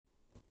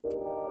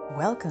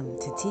Welcome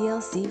to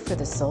TLC for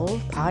the Soul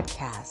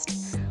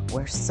podcast,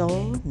 where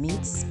soul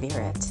meets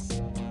spirit.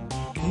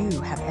 You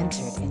have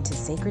entered into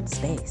sacred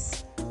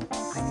space.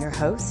 I'm your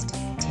host,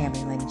 Tammy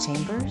Lynn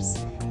Chambers,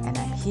 and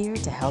I'm here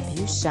to help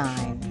you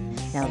shine.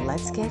 Now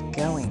let's get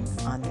going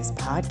on this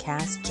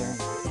podcast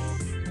journey.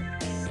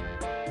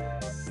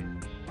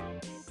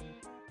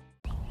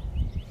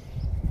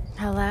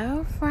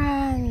 Hello,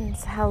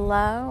 friends.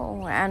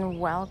 Hello, and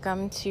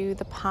welcome to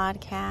the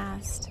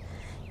podcast.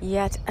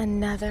 Yet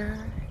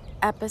another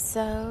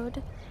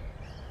episode.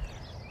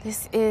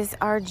 This is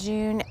our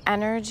June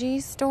energy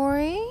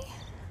story.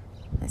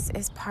 This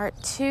is part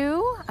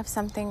 2 of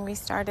something we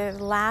started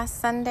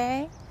last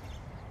Sunday.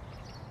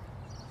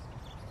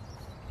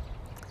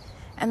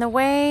 And the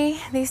way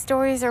these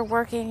stories are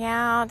working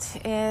out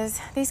is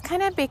these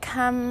kind of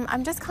become,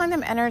 I'm just calling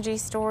them energy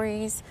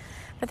stories,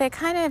 but they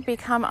kind of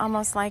become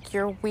almost like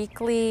your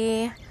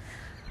weekly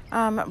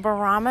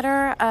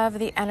barometer of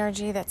the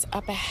energy that's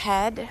up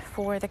ahead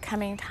for the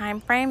coming time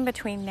frame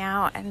between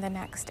now and the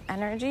next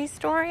energy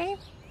story.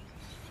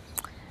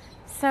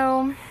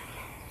 So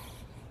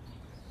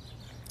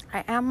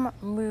I am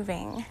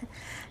moving.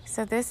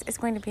 So this is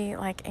going to be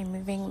like a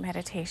moving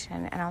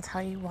meditation, and I'll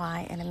tell you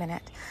why in a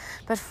minute.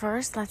 But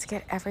first, let's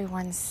get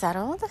everyone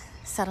settled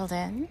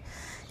in.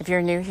 If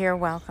you're new here,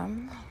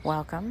 welcome.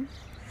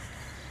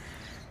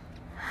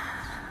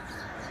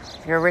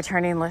 If you're a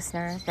returning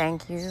listener,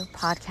 thank you,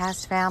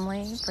 podcast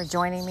family, for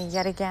joining me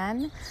yet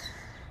again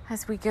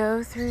as we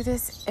go through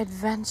this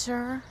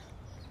adventure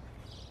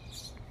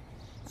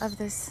of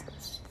this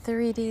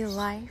 3D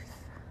life,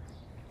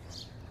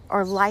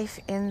 or life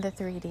in the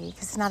 3D,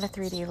 because it's not a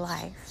 3D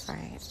life,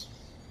 right?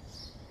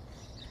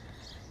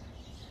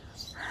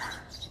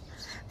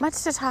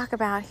 Much to talk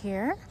about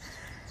here,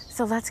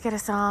 so let's get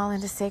us all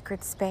into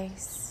sacred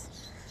space.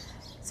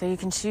 So you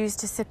can choose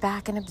to sit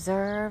back and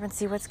observe and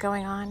see what's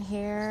going on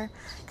here.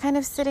 Kind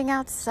of sitting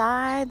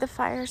outside the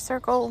fire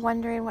circle,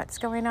 wondering what's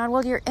going on.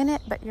 Well, you're in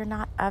it, but you're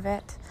not of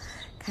it.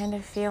 Kind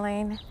of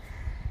feeling. And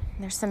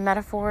there's some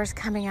metaphors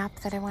coming up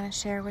that I want to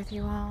share with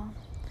you all.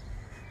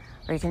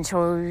 Or you can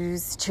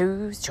choose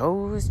to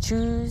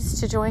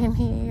join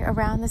me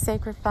around the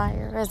sacred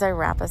fire as I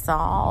wrap us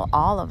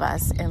all of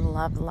us, in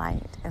love,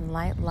 light, and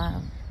light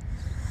love.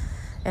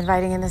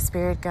 Inviting in the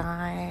spirit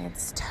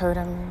guides,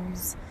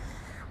 totems,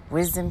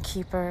 wisdom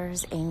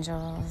keepers,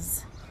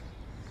 angels,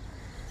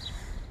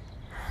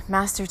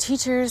 master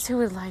teachers who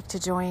would like to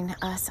join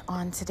us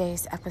on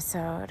today's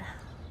episode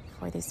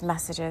for these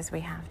messages we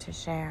have to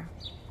share.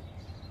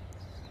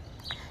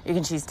 You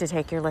can choose to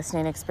take your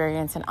listening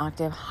experience an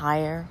octave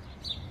higher.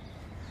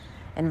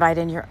 Invite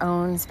in your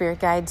own spirit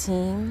guide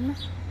team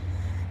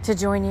to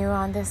join you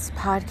on this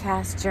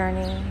podcast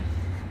journey,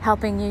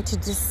 helping you to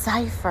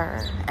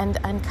decipher and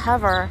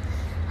uncover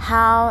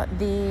how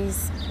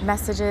these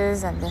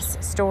messages and this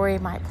story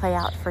might play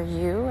out for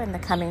you in the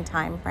coming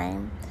time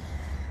frame.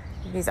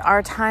 These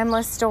are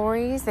timeless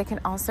stories. They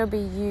can also be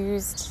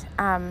used,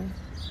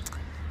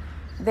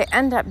 they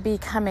end up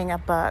becoming a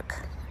book,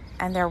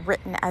 and they're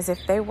written as if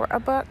they were a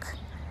book,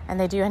 and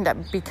they do end up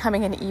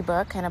becoming an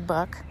ebook and a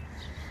book,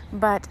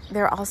 but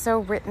they're also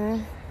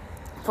written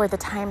for the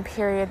time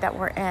period that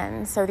we're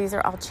in. So these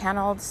are all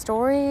channeled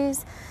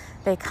stories.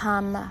 They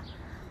come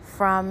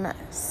from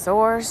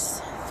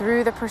source,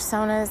 through the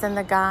personas and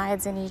the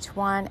guides in each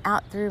one,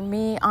 out through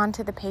me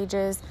onto the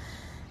pages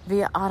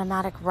via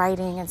automatic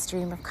writing and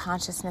stream of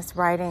consciousness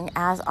writing,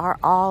 as are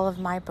all of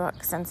my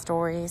books and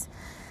stories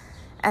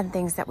and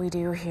things that we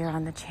do here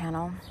on the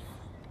channel.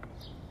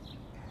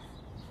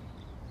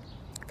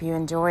 If you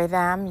enjoy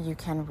them, you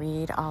can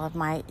read all of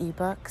my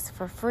ebooks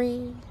for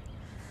free.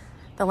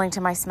 The link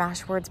to my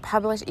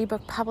Smashwords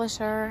ebook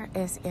publisher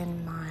is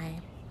in my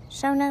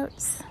show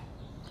notes.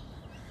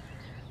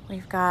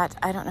 We've got,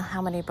 I don't know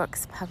how many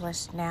books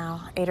published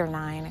now, 8 or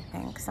 9, I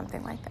think,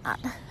 something like that.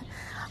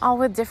 All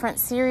with different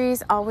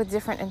series, all with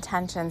different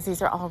intentions.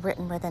 These are all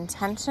written with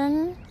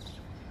intention.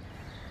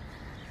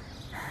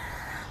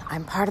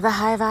 I'm part of the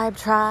High Vibe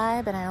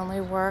tribe, and I only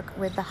work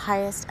with the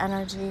highest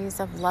energies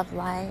of love,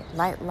 light,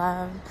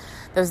 love.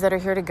 Those that are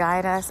here to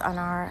guide us on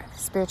our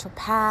spiritual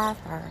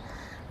path, our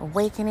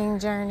awakening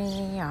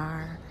journey,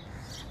 our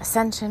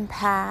ascension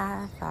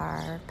path,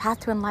 our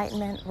path to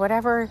enlightenment,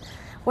 whatever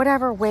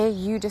way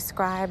you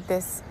describe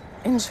this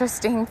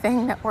interesting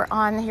thing that we're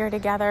on here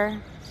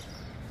together.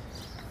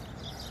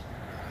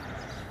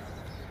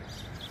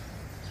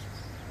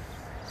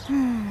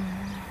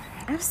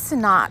 I have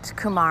Sanat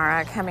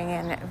Kumara coming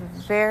in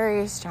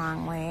very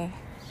strongly,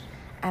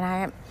 and I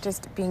am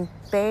just being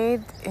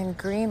bathed in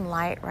green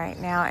light right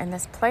now in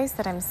this place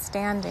that I'm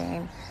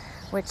standing,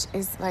 which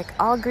is like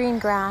all green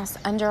grass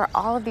under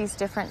all of these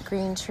different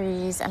green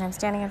trees, and I'm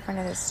standing in front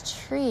of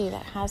this tree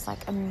that has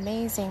like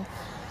amazing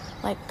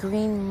like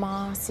green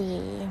moss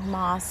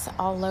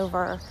all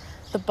over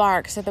the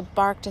bark. So the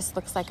bark just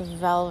looks like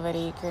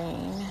velvety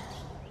green.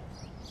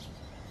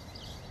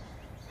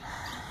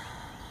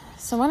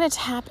 So I want to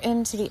tap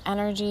into the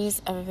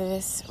energies of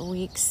this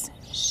week's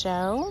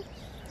show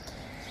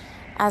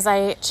as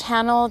I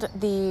channeled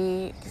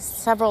the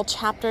several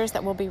chapters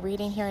that we'll be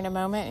reading here in a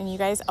moment. And you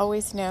guys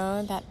always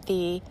know that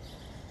the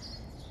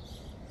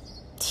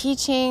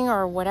teaching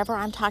or whatever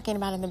I'm talking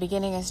about in the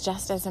beginning is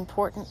just as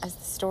important as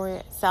the story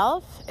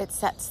itself. It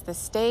sets the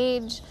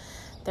stage.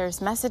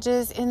 There's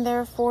messages in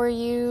there for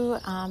you.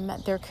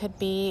 There could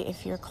be,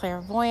 if you're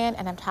clairvoyant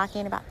and I'm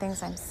talking about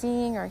things I'm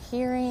seeing or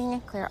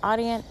hearing,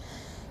 clairaudient,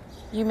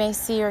 you may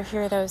see or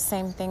hear those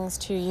same things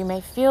too. You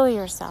may feel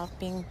yourself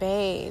being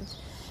bathed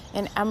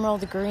in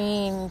emerald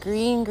green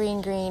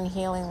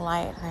healing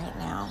light right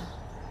now.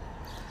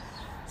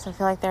 So I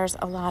feel like there's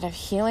a lot of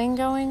healing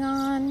going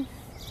on.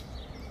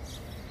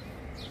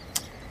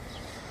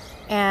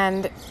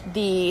 And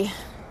the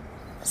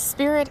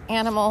spirit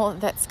animal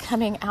that's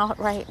coming out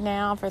right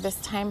now for this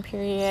time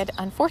period,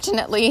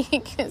 unfortunately,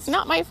 is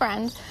not my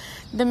friend,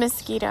 the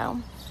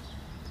mosquito.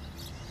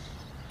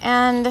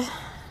 And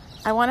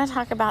I want to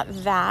talk about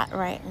that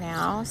right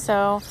now.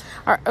 So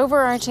our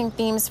overarching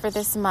themes for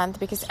this month,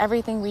 because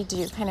everything we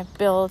do kind of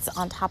builds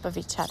on top of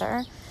each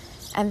other.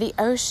 And the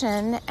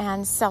ocean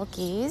and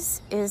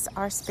Selkies is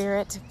our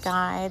spirit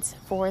guides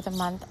for the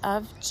month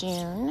of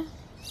June.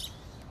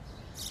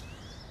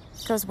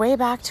 It goes way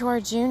back to our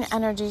June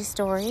energy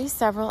story,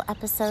 several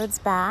episodes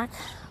back.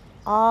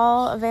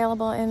 All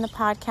available in the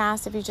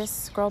podcast if you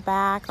just scroll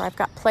back, or I've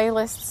got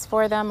playlists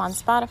for them on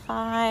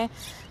Spotify,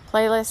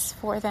 playlists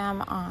for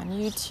them on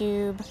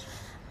YouTube.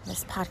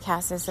 This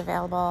podcast is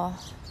available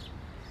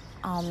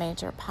all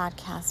major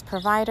podcast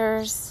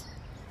providers.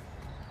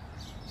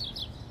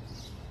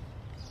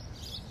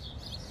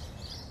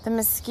 The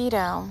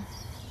mosquito.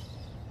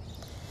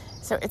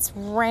 So it's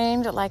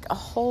rained like a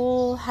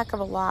whole heck of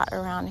a lot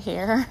around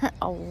here.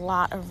 A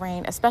lot of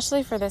rain,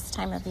 especially for this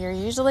time of year.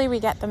 Usually we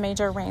get the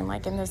major rain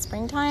like in the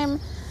springtime,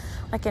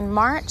 like in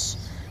March.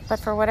 But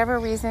for whatever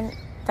reason,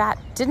 that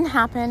didn't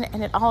happen,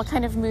 and it all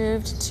kind of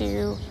moved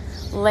to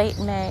late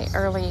May,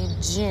 early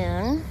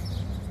June,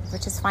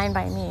 which is fine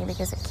by me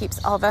because it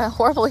keeps all the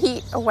horrible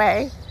heat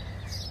away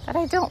that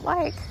I don't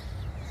like.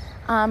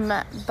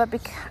 But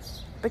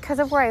because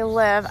of where I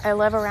live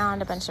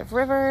around a bunch of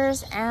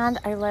rivers, and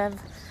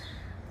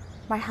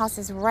my house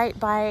is right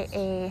by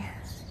a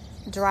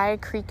dry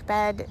creek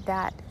bed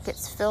that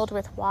gets filled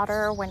with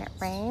water when it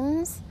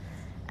rains,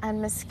 and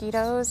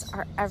mosquitoes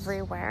are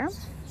everywhere.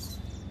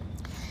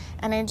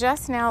 And I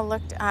just now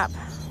looked up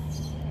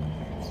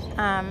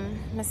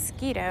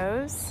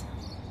mosquitoes.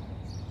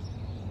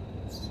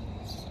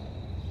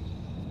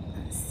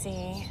 Let's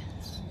see.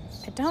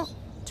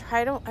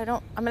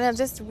 I'm going to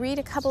just read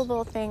a couple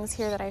little things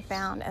here that I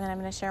found, and then I'm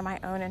going to share my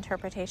own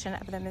interpretation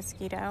of the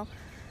mosquito.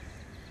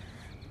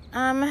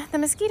 The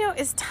mosquito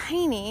is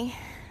tiny,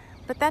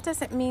 but that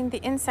doesn't mean the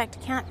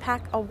insect can't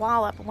pack a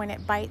wallop when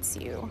it bites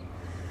you.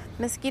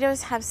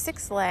 Mosquitoes have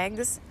 6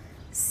 legs.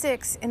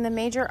 6 in the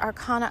major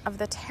arcana of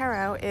the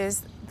tarot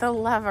is the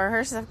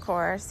Lovers, of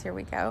course. Here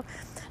we go.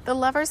 The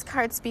Lovers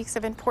card speaks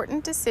of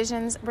important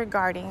decisions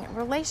regarding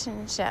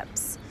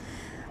relationships.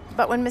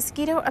 But when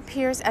mosquito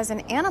appears as an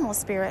animal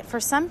spirit, for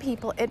some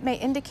people it may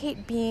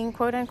indicate being,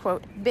 quote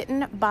unquote,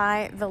 bitten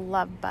by the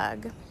love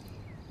bug.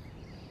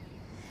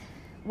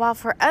 While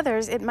for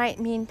others it might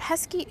mean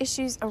pesky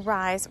issues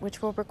arise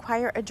which will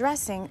require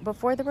addressing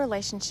before the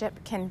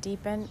relationship can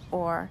deepen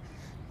or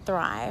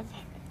thrive.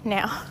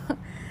 Now,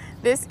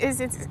 this is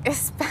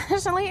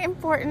especially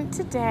important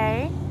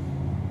today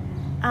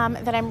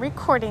that I'm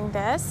recording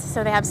this.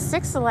 So they have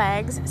 6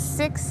 legs.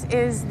 6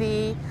 is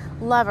the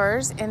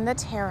Lovers in the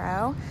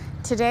tarot.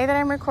 Today that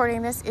I'm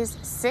recording this is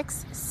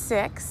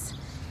 6/6.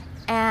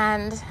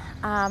 And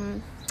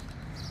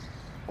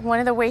one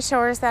of the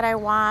Wayshowers that I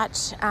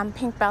watch,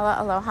 Pink Bella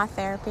Aloha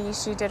Therapy,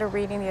 she did a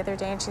reading the other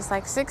day, and she's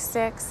like,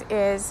 6/6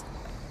 is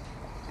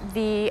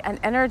an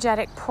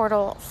energetic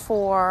portal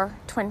for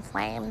twin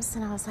flames.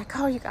 And I was like,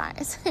 oh, you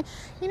guys,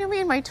 you know me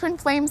and my twin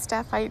flame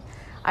stuff, I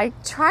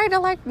try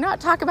to not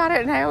talk about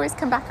it, and I always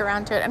come back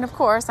around to it. And of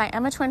course I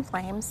am a twin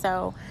flame,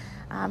 so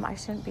I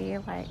shouldn't be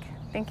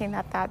thinking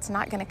that that's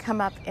not going to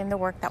come up in the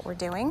work that we're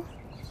doing.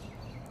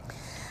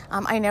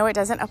 I know it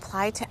doesn't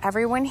apply to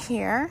everyone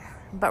here,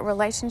 but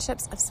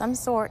relationships of some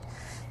sort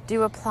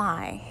do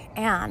apply.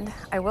 And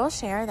I will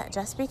share that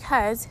just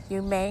because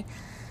you may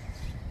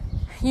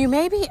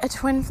be a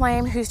twin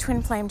flame whose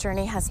twin flame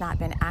journey has not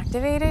been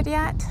activated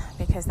yet,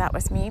 because that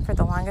was me for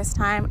the longest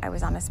time. I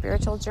was on a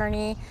spiritual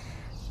journey.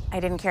 I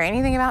didn't care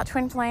anything about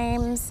twin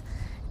flames.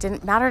 It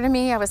didn't matter to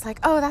me. I was like,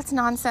 oh, that's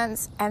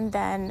nonsense. And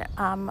then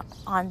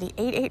on the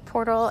 8/8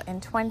 portal in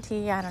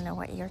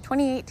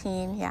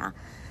 2018, yeah,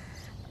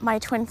 my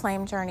twin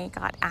flame journey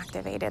got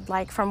activated,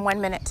 from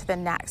 1 minute to the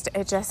next.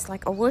 It just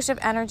like a whoosh of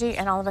energy,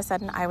 and all of a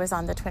sudden I was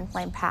on the twin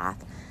flame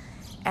path.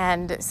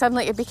 And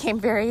suddenly it became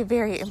very,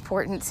 very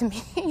important to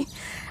me.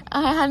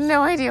 I had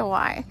no idea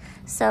why.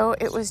 So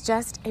it was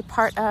just a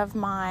part of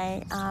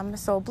my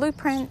soul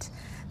blueprint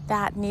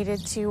that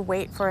needed to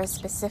wait for a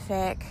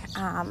specific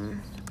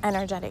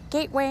energetic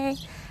gateway,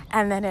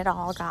 and then it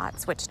all got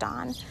switched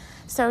on.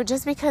 So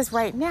just because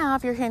right now,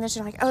 if you're hearing this,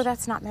 you're like, oh,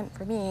 that's not meant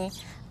for me.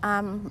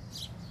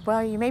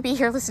 well, you may be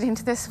here listening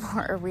to this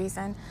for a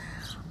reason.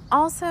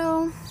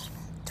 Also,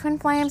 twin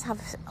flames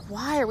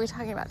why are we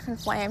talking about twin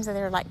flames? And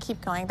they're like,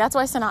 keep going. That's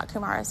why Sanat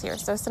Kumara is here.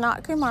 So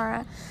Sanat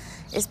Kumara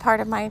is part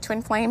of my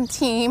twin flame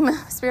team,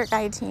 spirit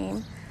guide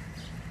team.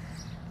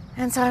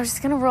 And so I was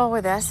just going to roll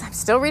with this. I'm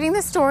still reading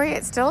the story.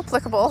 It's still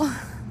applicable,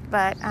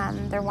 but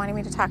they're wanting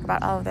me to talk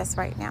about all of this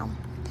right now.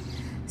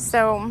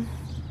 So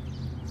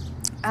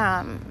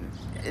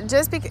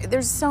just because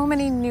there's so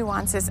many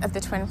nuances of the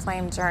twin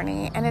flame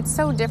journey, and it's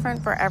so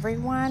different for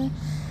everyone.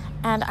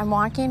 And I'm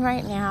walking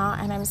right now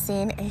and I'm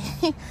seeing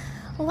a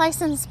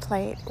license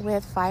plate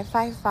with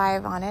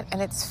 555 on it,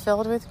 and it's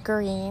filled with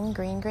green.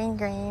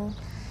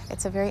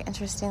 It's a very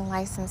interesting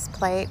license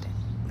plate,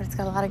 but it's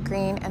got a lot of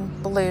green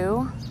and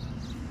blue,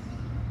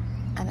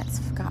 and it's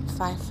got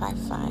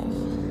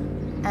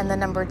 555 and the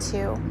number 2.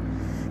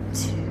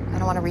 I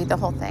don't want to read the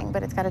whole thing,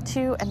 but it's got a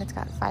 2 and it's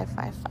got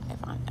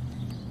 555 on it.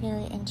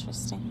 Very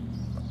interesting.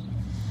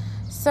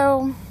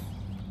 So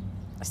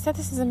I said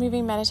this is a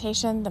moving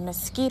meditation. The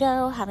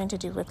mosquito having to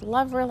do with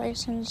love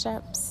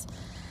relationships.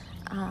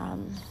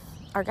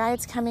 Our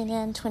guides coming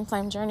in, twin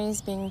flame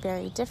journeys being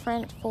very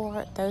different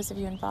for those of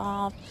you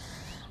involved.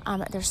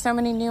 There's so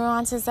many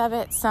nuances of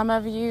it. Some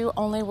of you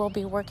only will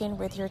be working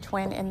with your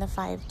twin in the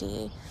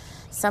 5D.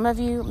 Some of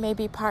you may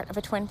be part of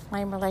a twin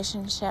flame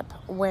relationship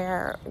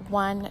where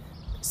one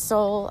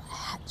soul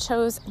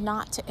chose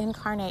not to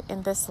incarnate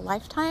in this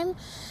lifetime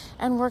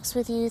and works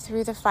with you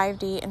through the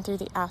 5D and through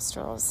the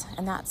astrals,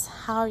 and that's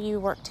how you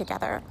work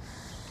together.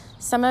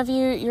 Some of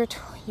you,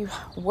 you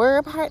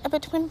were part of a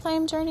twin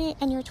flame journey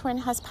and your twin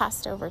has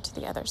passed over to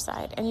the other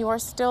side, and you are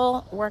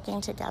still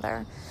working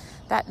together.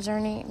 That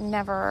journey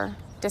never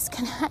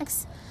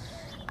disconnects.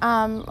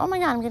 Oh my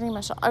God, I'm getting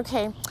emotional.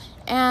 Okay,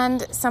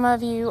 and some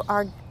of you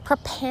are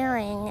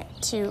preparing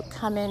to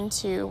come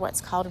into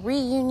what's called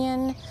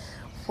reunion,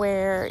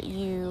 where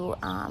you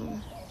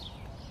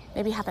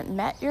maybe haven't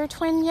met your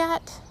twin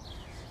yet.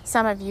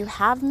 Some of you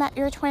have met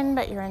your twin,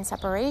 but you're in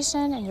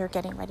separation and you're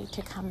getting ready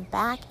to come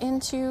back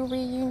into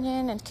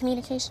reunion and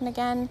communication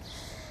again.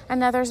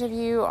 And others of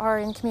you are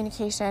in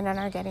communication and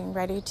are getting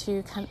ready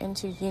to come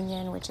into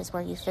union, which is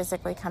where you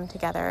physically come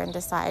together and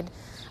decide,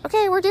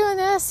 okay, we're doing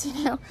this,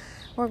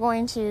 we're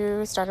going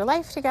to start a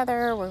life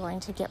together. We're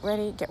going to get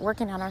ready, get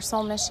working on our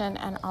soul mission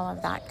and all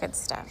of that good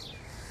stuff.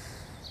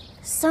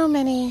 So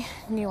many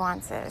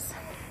nuances.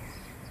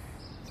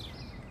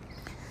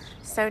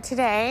 So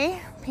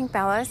today, Pink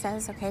Bella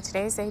says, okay,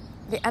 today's the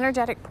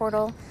energetic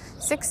portal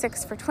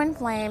 6-6 for twin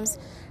flames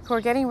who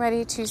are getting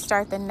ready to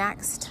start the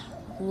next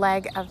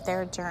leg of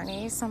their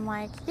journey. So I'm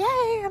like,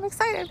 yay, I'm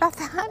excited about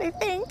that, I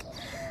think.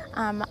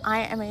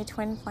 I am a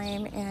twin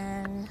flame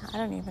I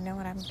don't even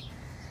know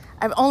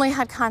I've only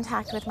had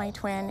contact with my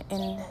twin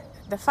in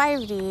the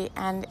 5D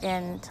and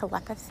in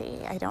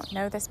telepathy. I don't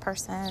know this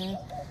person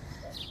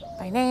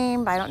by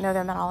name, but I don't know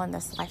them at all in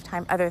this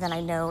lifetime other than I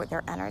know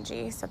their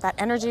energy. So if that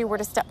energy were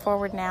to step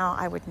forward now,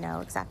 I would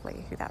know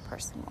exactly who that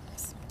person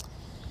was.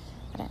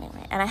 But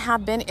anyway, and I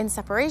have been in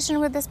separation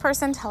with this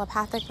person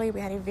telepathically.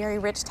 We had a very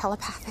rich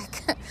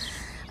telepathic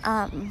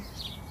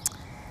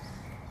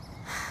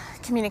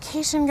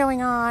communication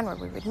going on where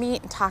we would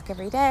meet and talk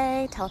every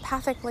day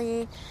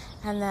telepathically.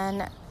 And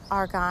then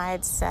our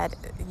guides said,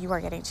 you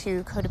are getting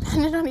too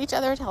codependent on each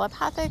other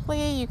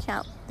telepathically. You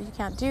can't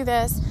do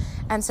this.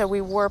 And so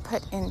we were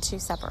put into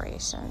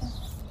separation,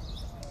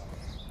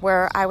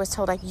 where I was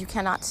told, like, you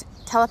cannot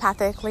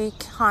telepathically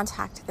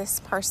contact this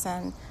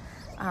person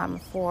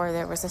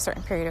there was a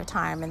certain period of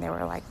time, and they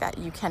were like that,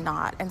 you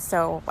cannot. And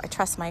so I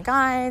trust my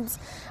guides,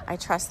 I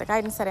trust the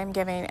guidance that I'm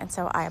giving, and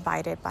so I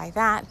abided by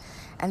that.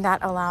 And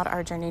that allowed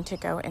our journey to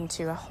go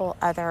into a whole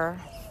other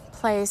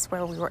place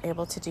where we were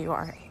able to do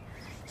our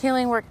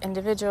healing work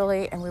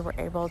individually, and we were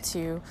able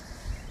to,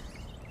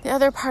 the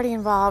other party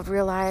involved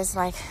realized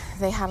like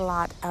they had a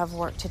lot of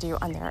work to do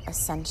on their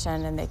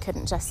ascension, and they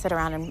couldn't just sit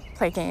around and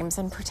play games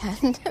and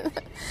pretend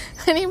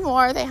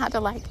anymore. They had to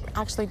like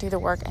actually do the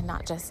work and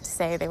not just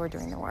say they were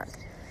doing the work.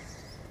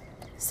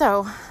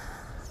 So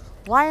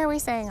why are we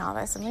saying all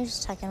this? Let me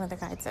just check in with the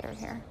guides that are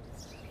here.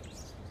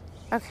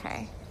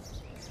 Okay.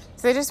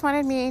 So they just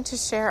wanted me to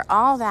share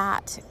all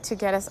that to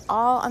get us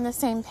all on the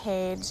same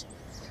page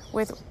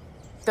with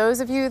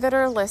those of you that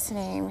are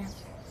listening,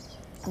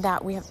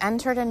 that we have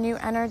entered a new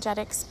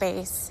energetic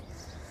space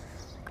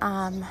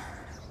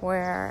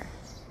where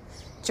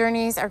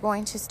journeys are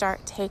going to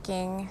start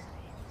taking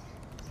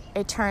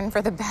a turn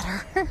for the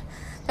better,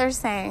 they're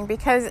saying,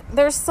 because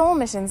there's soul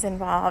missions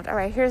involved. All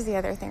right, here's the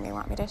other thing they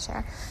want me to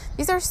share.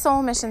 These are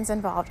soul missions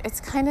involved. It's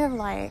kind of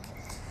like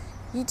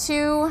you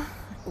two,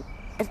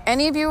 if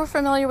any of you are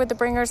familiar with the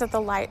Bringers of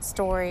the Light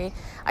story,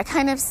 I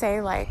kind of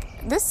say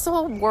like this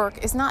soul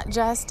work is not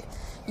just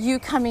you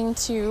coming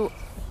to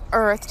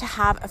Earth to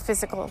have a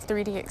physical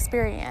 3D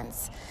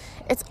experience.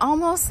 It's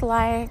almost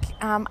like,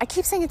 I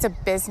keep saying it's a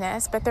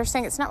business, but they're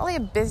saying it's not really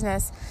a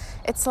business.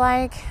 It's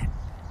like,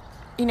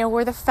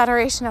 we're the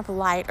Federation of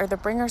Light or the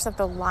Bringers of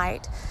the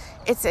Light.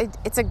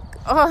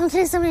 I'm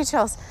getting so many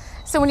chills.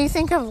 So when you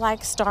think of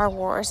like Star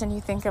Wars and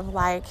you think of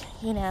like,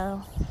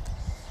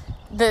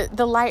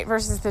 the light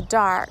versus the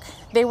dark.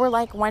 They were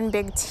like one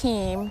big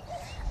team,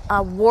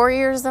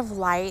 warriors of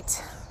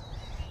light,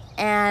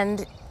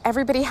 and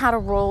everybody had a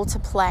role to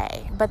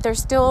play, but there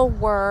still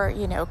were,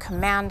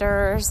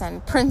 commanders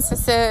and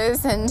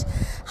princesses and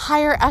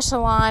higher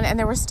echelon, and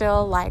there were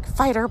still like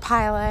fighter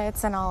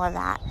pilots and all of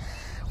that.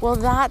 Well,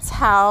 that's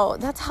how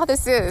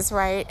this is,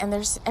 right? And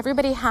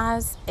everybody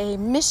has a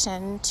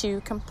mission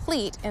to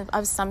complete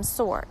of some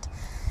sort.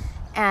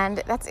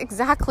 And that's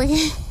exactly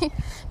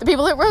the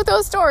people that wrote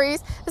those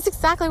stories. That's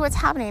exactly what's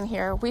happening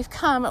here. We've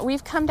come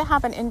to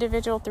have an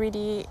individual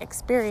 3D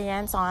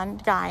experience on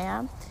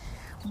Gaia.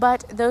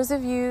 But those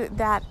of you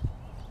that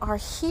are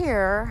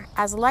here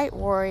as light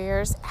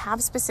warriors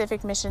have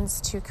specific missions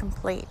to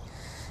complete.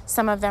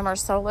 Some of them are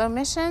solo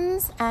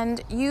missions,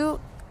 and you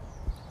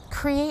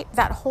create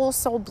that whole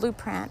soul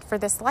blueprint for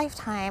this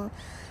lifetime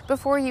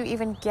before you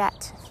even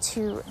get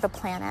to the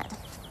planet.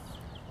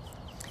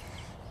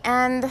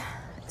 And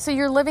so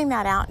you're living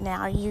that out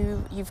now.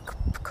 You've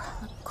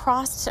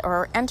crossed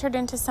or entered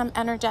into some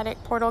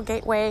energetic portal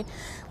gateway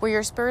where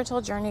your spiritual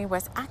journey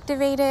was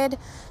activated,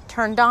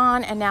 turned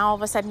on, and now all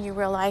of a sudden you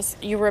realize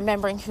you're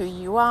remembering who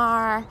you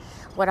are,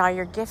 what all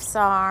your gifts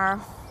are,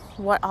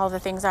 what all the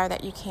things are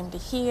that you came to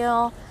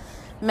heal.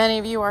 Many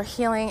of you are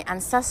healing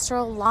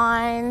ancestral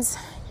lines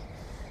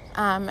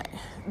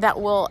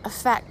that will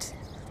affect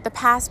the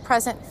past,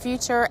 present,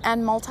 future,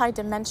 and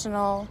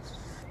multidimensional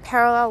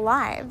parallel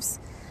lives.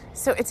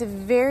 So it's a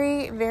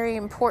very, very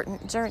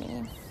important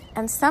journey.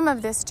 And some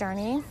of this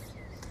journey,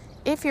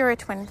 if you're a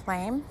twin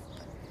flame,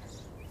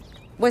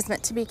 was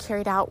meant to be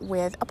carried out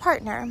with a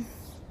partner.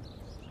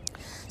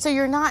 So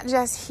you're not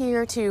just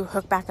here to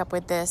hook back up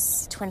with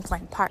this twin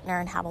flame partner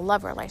and have a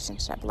love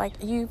relationship. Like,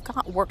 you've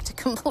got work to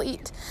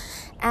complete.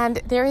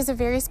 And there is a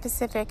very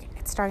specific,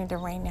 it's starting to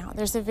rain now,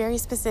 there's a very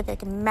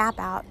specific map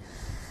out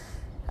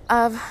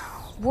of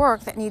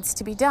work that needs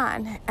to be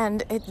done,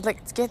 and it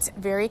gets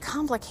very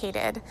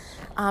complicated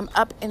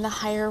up in the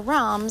higher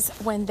realms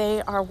when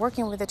they are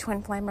working with the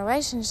twin flame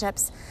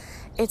relationships.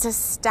 It's a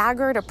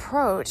staggered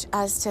approach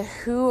as to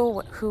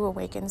who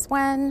awakens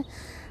when,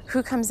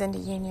 who comes into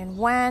union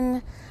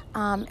when.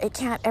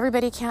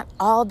 Everybody can't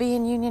all be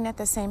in union at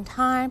the same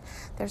time.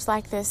 There's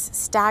like this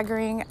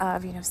staggering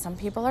of, some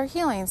people are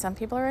healing, some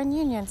people are in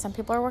union, some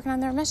people are working on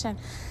their mission.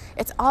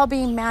 It's all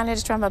being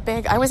managed from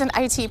I was an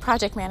IT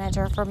project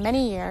manager for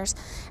many years,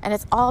 and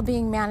it's all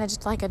being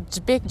managed like a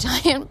big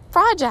giant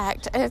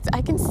project.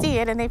 I can see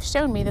it, and they've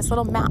shown me this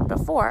little map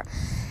before.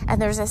 And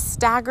there's a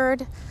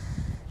staggered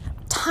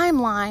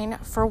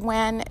timeline for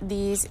when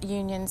these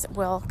unions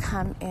will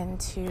come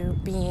into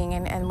being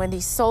and when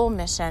these soul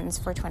missions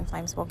for twin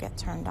flames will get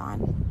turned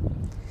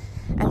on.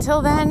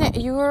 Until then,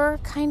 you're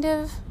kind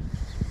of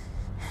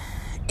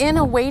in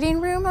a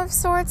waiting room of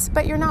sorts,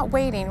 but you're not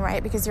waiting,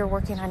 right? Because you're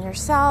working on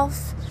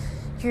yourself.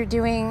 You're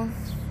doing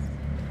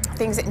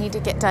things that need to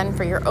get done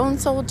for your own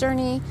soul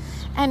journey.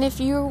 And if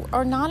you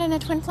are not in a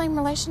twin flame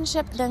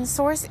relationship, then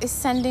Source is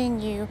sending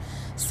you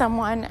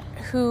someone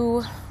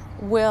who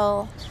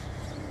will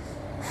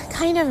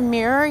kind of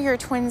mirror your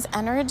twin's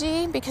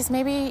energy, because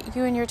maybe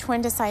you and your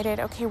twin decided,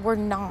 okay, we're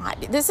not.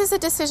 This is a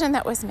decision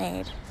that was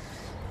made,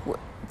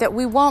 that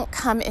we won't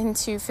come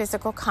into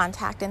physical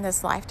contact in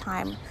this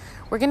lifetime.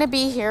 We're going to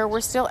be here.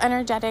 We're still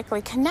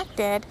energetically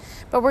connected,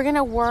 but we're going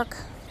to work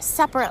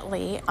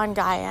separately on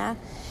Gaia,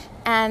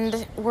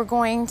 and we're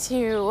going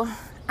to,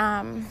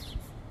 a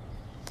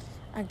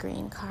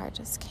green car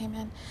just came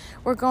in.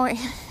 We're going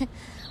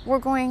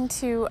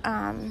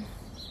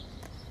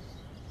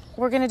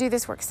to do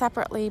this work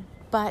separately,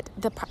 but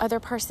the other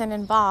person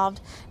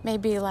involved may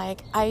be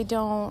like, I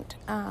don't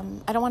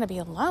want to be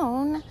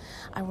alone.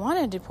 I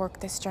wanted to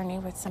work this journey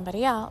with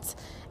somebody else.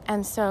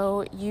 And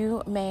so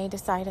you may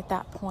decide at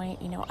that point,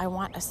 I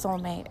want a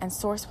soulmate, and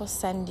Source will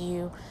send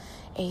you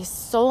a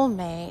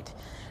soulmate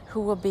who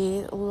will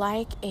be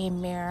like a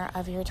mirror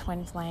of your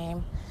twin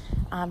flame,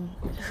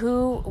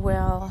 who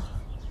will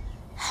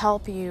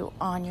help you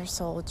on your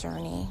soul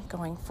journey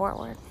going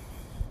forward.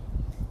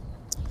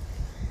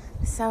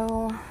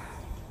 So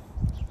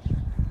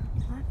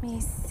let me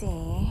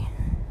see.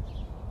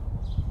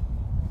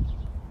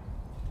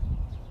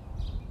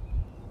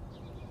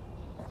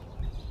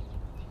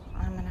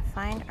 I'm going to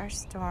find our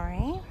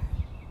story.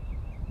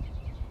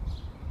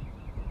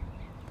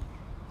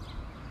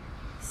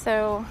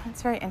 So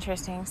it's very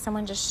interesting.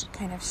 Someone just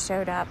kind of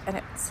showed up,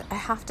 and I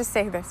have to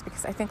say this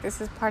because I think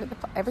this is part of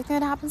everything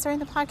that happens during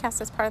the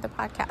podcast is part of the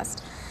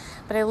podcast.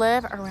 But I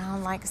live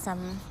around like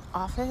some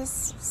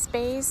office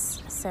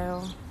space,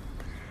 so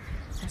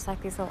there's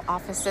like these little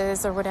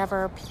offices or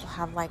whatever. People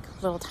have like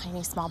little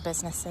tiny small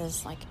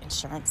businesses like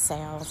insurance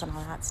sales and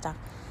all that stuff.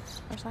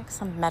 There's like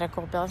some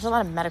medical bills. There's a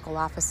lot of medical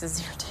offices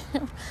here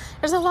too.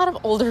 There's a lot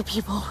of older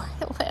people where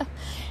I live.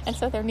 And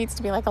so there needs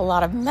to be like a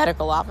lot of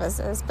medical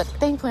offices. But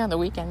thankfully on the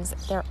weekends,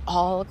 they're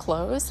all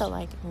closed. So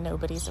like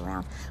nobody's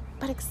around.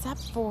 But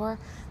except for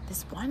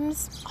this one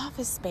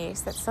office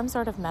space that's some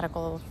sort of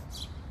medical,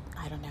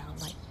 I don't know,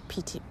 like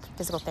PT,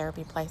 physical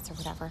therapy place or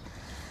whatever.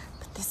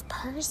 But this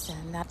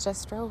person that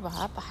just drove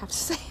up, I have to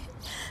say,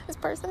 This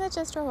person that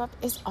just drove up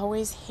is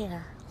always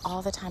here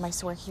all the time. I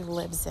swear he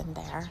lives in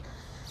there.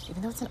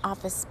 Even though it's an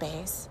office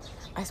space,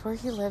 I swear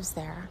he lives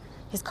there.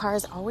 His car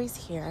is always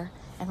here.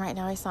 And right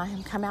now I saw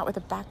him come out with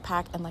a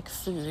backpack and like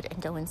food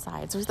and go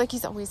inside. So it's like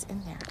he's always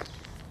in there.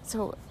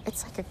 So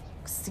it's like a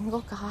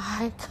single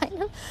guy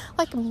kind of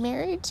like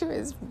married to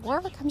his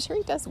work. I'm sure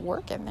he does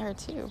work in there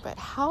too, but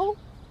how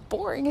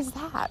boring is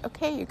that?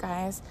 Okay, you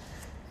guys,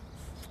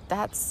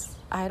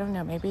 I don't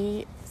know,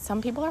 maybe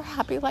some people are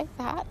happy like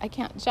that. I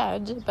can't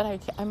judge, but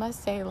I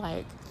must say,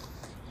 like,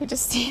 he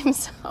just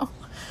seems so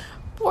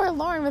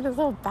forlorn with his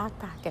little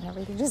backpack and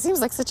everything. It just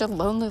seems like such a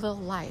lonely little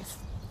life.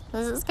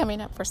 This is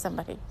coming up for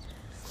somebody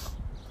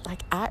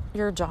like at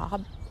your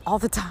job all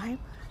the time.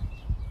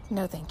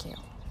 No, thank you.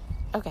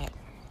 Okay.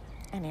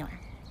 Anyway,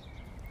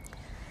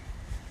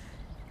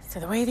 so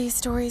the way these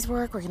stories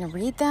work, we're going to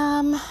read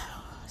them.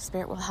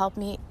 Spirit will help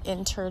me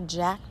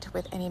interject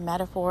with any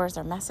metaphors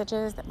or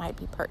messages that might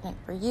be pertinent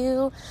for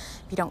you.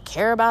 If you don't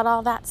care about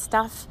all that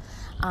stuff,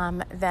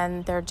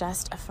 then they're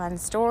just a fun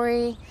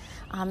story.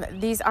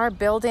 These are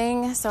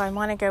building, so I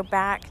want to go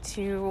back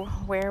to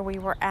where we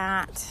were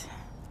at.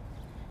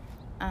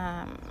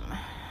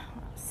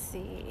 Let's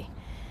see.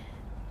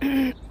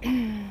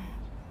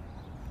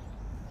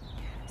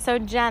 So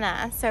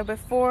Jenna,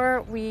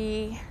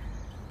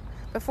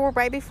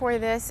 right before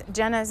this,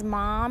 Jenna's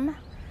mom,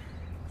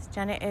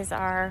 Jenna is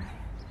our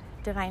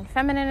divine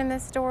feminine in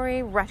this story.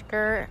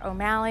 Rutger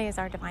O'Malley is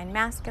our divine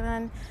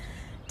masculine.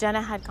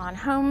 Jenna had gone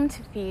home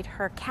to feed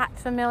her cat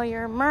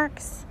familiar,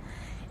 Mercs,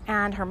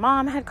 and her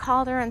mom had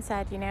called her and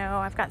said,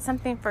 I've got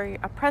something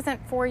a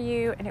present for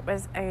you, and it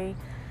was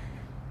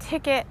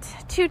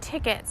two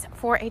tickets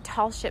for a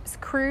Tall Ships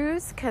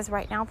cruise, because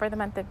right now for the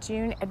month of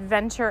June,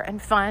 adventure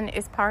and fun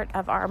is part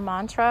of our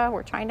mantra.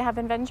 We're trying to have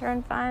adventure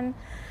and fun.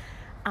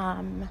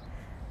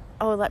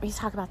 Let me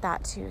talk about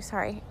that too.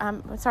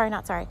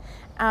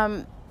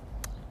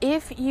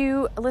 If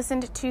you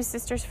listened to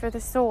Sisters for the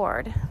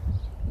Sword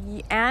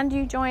and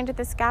you joined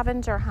the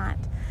scavenger hunt,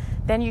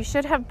 then you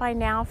should have by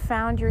now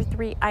found your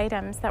 3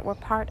 items that were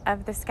part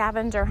of the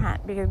scavenger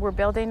hunt, because we're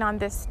building on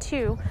this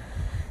too.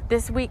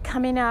 This week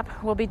coming up,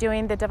 we'll be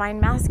doing the divine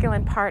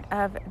masculine part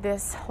of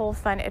this whole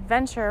fun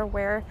adventure,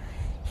 where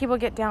he will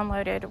get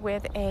downloaded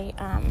with a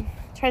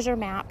treasure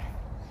map.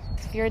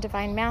 If you're a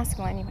divine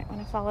masculine, you might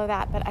want to follow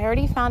that. But I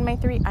already found my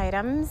 3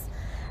 items.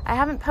 I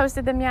haven't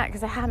posted them yet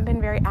because I haven't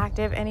been very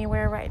active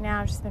anywhere right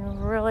now. I've just been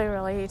really,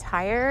 really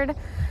tired.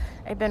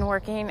 I've been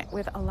working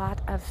with a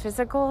lot of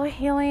physical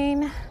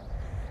healing.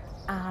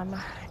 I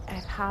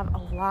have a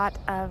lot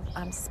of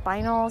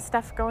spinal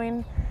stuff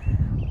going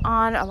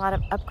on, a lot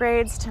of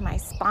upgrades to my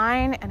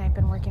spine, and I've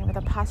been working with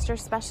a posture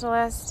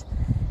specialist.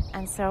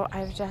 And so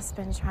I've just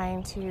been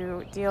trying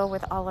to deal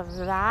with all of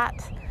that,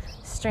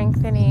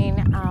 strengthening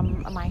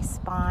my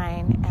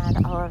spine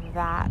and all of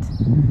that,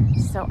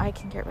 so I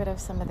can get rid of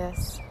some of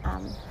this,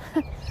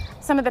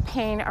 some of the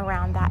pain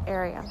around that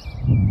area.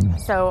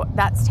 So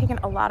that's taken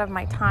a lot of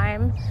my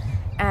time,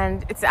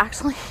 and it's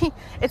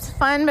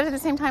fun, but at the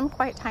same time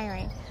quite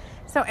tiring.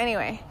 So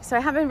anyway, I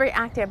haven't been very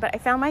active, but I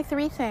found my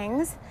 3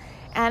 things,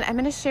 and I'm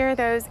going to share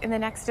those in the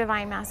next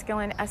Divine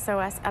Masculine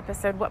SOS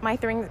episode, what my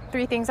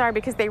 3 things are,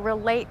 because they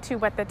relate to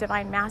what the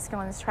Divine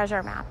Masculine's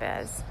treasure map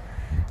is.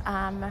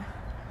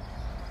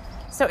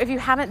 So if you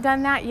haven't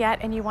done that yet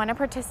and you want to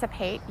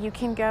participate, you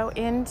can go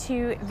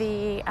into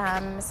the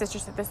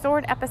Sisters of the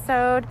Sword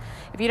episode.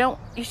 If you don't,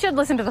 you should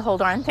listen to the whole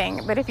darn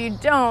thing. But if you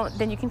don't,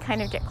 then you can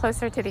kind of get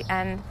closer to the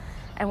end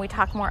and we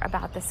talk more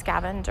about the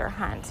scavenger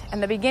hunt.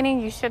 In the beginning,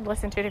 you should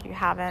listen to it if you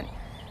haven't,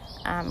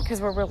 because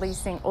we're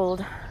releasing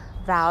old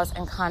vows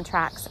and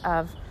contracts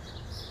of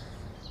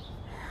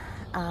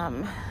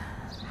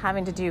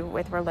having to do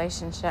with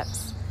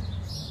relationships.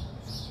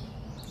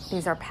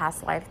 These are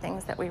past life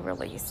things that we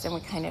released, and we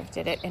kind of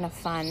did it in a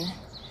fun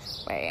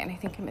way. And I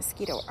think a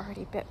mosquito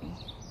already bit me.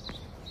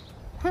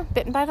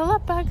 Bitten by the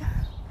love bug.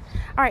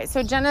 All right,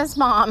 so Jenna's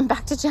mom,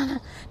 back to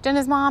Jenna.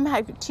 Jenna's mom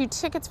had 2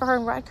 tickets for her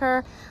and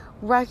Rutger.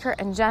 Rutger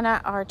and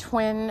Jenna are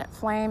twin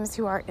flames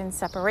who are in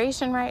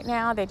separation right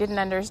now. They didn't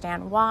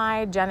understand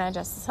why. Jenna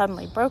just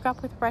suddenly broke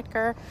up with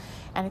Rutger.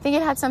 And I think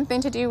it had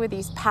something to do with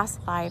these past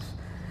life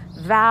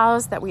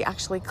vows that we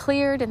actually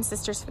cleared in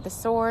Sisters for the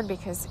Sword,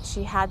 because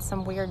she had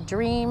some weird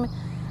dream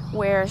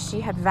where she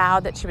had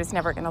vowed that she was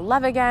never going to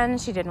love again.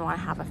 She didn't want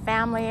to have a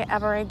family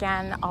ever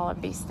again, all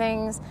of these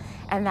things.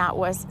 And that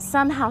was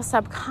somehow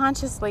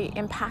subconsciously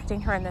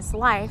impacting her in this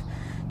life,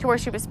 to where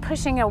she was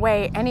pushing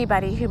away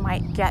anybody who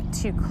might get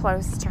too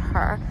close to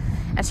her.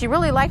 And she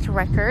really liked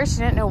Rutger. She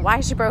didn't know why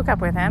she broke up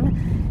with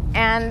him.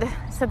 And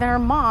so then her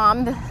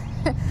mom, the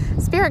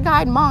spirit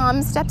guide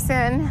mom, steps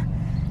in.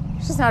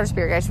 She's not her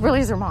spirit guide, she really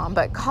is her mom,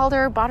 but called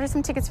her, bought her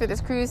some tickets for this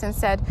cruise and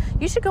said,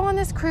 you should go on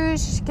this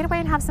cruise, you should get away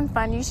and have some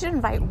fun, you should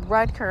invite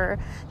Rutger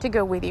to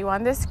go with you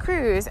on this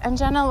cruise. And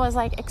Jenna was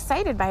like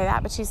excited by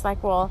that, but she's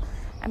like, well,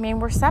 I mean,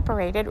 we're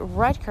separated.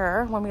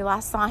 Rutger, when we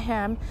last saw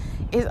him,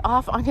 is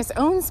off on his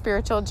own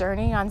spiritual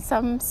journey on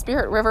some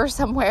spirit river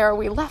somewhere.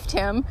 We left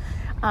him.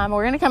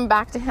 We're going to come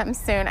back to him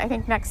soon. I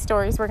think next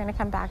stories we're going to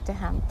come back to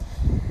him.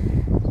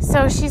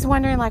 So she's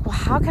wondering, like, well,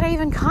 how could I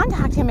even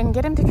contact him and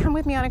get him to come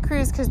with me on a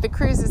cruise? Because the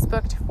cruise is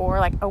booked for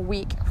like a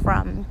week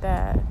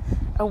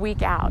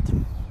out.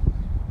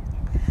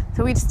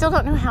 So we still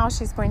don't know how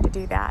she's going to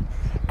do that.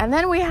 And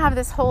then we have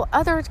this whole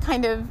other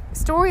kind of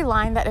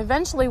storyline that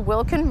eventually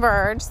will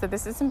converge. So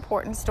this is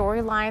important.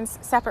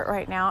 Storylines separate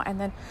right now,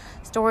 and then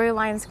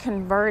storylines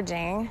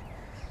converging.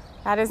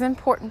 That is an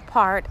important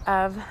part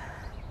of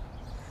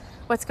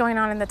what's going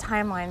on in the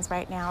timelines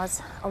right now.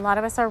 Is a lot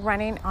of us are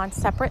running on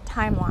separate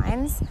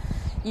timelines,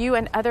 you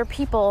and other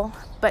people,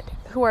 but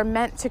who are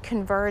meant to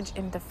converge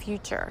in the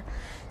future.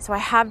 So I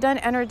have done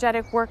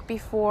energetic work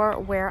before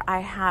where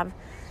I've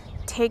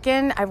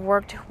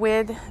worked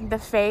with the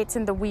fates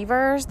and the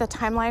weavers, the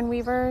timeline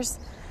weavers.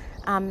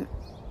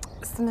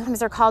 Sometimes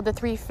they're called the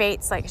three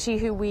fates, like she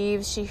who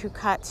weaves, she who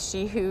cuts,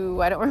 she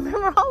who, I don't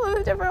remember all of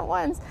the different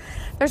ones.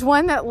 There's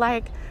one that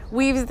like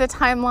weaves the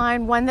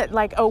timeline, one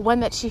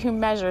that she who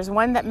measures,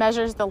 one that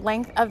measures the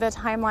length of the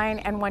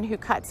timeline, and one who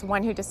cuts,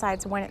 one who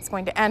decides when it's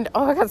going to end.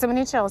 Oh, I got so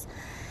many chills.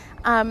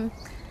 So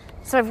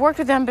I've worked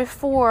with them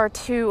before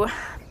to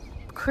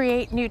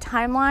create new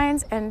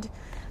timelines and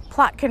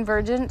plot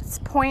convergence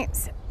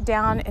points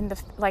down in the,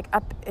 like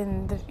up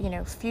in the,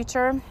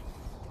 future.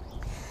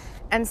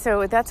 And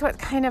so that's what's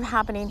kind of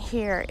happening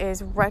here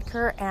is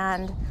Rutger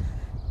and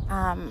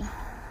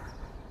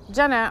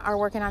Jenna are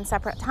working on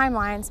separate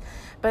timelines,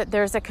 but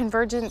there's a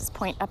convergence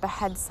point up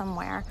ahead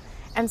somewhere.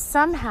 And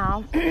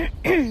somehow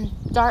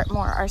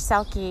Dartmoor, our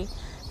Selkie,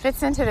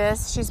 fits into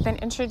this. She's been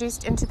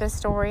introduced into this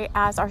story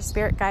as our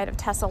spirit guide of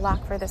Tessa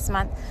Locke for this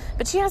month.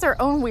 But she has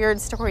her own weird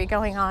story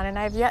going on, and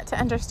I've yet to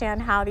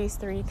understand how these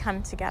three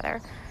come together.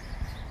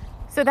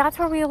 So that's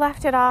where we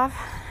left it off.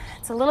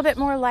 It's a little bit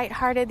more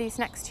lighthearted, these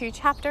next two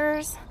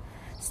chapters.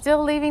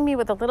 Still leaving me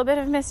with a little bit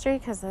of mystery,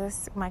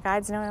 because my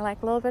guides know I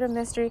like a little bit of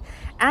mystery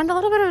and a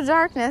little bit of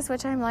darkness,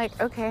 which I'm like,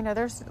 okay, no,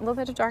 there's a little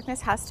bit of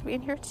darkness has to be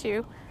in here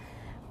too.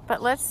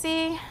 But let's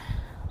see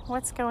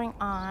what's going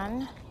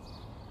on.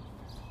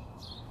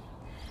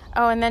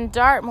 Oh, and then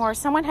Dartmoor,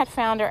 someone had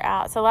found her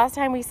out. So last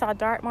time we saw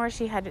Dartmoor,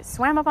 she had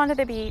swam up onto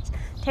the beach,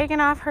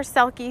 taken off her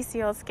Selkie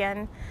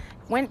sealskin,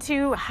 went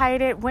to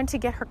hide it, went to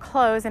get her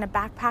clothes in a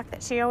backpack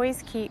that she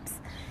always keeps.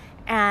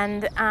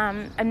 And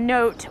a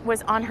note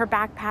was on her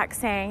backpack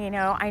saying,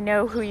 I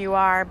know who you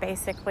are,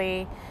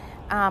 basically.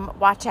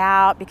 Watch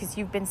out because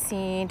you've been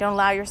seen. Don't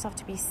allow yourself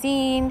to be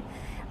seen.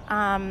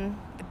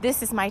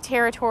 This is my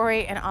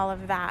territory and all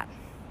of that.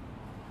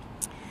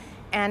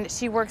 And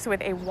she works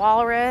with a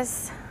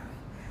walrus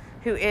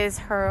who is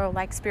her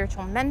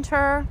spiritual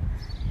mentor.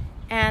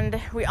 And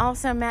we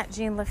also met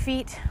Jean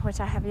Lafitte,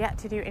 which I have yet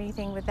to do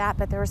anything with that,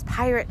 but there was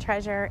pirate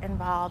treasure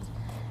involved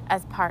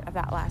as part of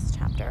that last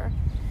chapter.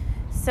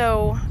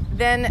 So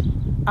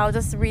then I'll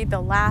just read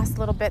the last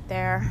little bit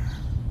there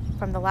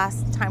from the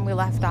last time we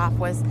left off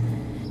was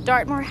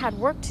Dartmoor had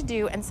work to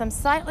do, and some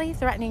slightly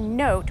threatening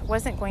note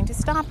wasn't going to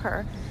stop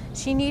her.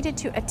 She needed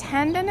to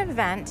attend an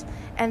event,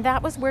 and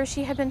that was where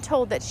she had been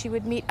told that she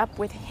would meet up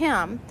with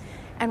him.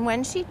 And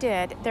when she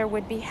did, there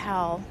would be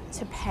hell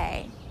to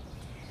pay.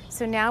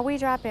 So now we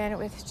drop in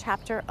with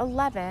chapter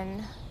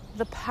 11,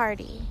 The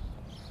Party.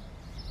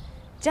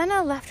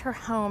 Jenna left her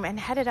home and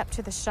headed up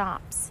to the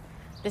shops.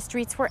 The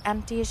streets were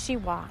empty as she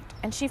walked,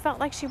 and she felt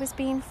like she was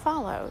being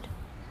followed.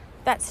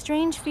 That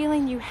strange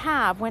feeling you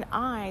have when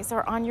eyes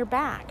are on your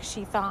back,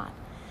 she thought,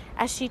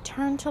 as she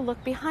turned to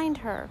look behind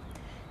her.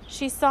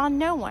 She saw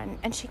no one,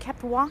 and she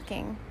kept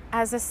walking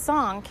as a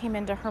song came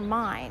into her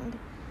mind.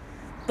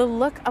 The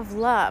Look of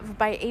Love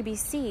by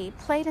ABC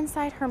played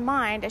inside her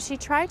mind as she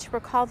tried to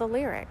recall the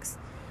lyrics.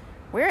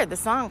 Where had the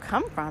song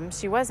come from?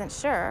 She wasn't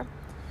sure.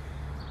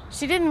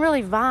 She didn't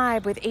really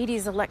vibe with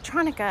 80s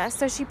electronica,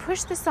 so she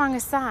pushed the song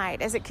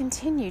aside as it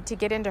continued to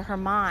get into her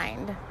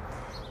mind.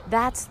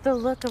 That's the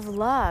look of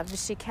love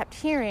she kept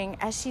hearing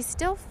as she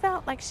still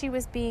felt like she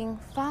was being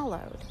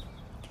followed.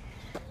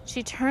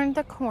 She turned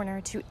the corner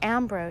to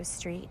Ambrose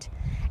Street,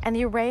 and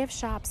the array of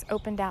shops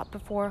opened out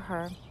before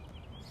her.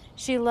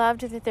 She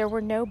loved that there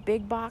were no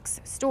big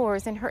box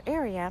stores in her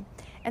area,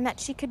 and that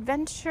she could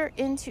venture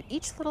into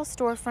each little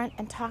storefront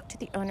and talk to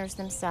the owners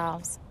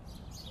themselves.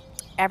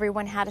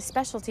 Everyone had a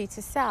specialty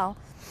to sell,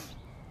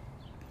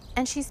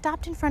 and she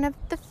stopped in front of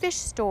the fish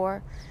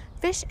store.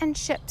 Fish and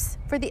chips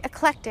for the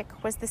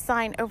eclectic was the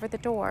sign over the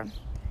door.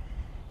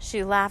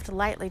 She laughed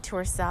lightly to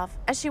herself,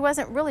 as she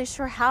wasn't really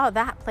sure how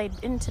that played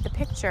into the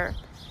picture.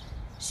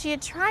 She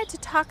had tried to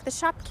talk the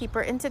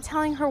shopkeeper into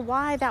telling her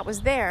why that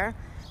was there,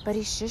 but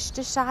he shushed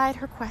aside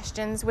her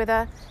questions with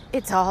a,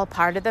 "It's all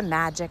part of the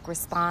magic"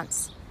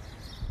 response.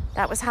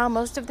 That was how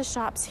most of the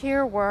shops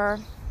here were,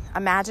 a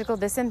magical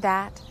this and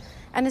that,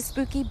 and a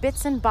spooky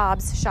bits and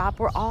bobs shop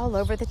were all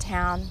over the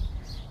town.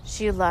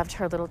 She loved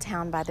her little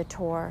town by the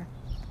Tor.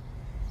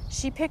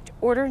 She picked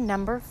order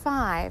number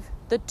 5,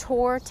 the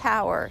Tor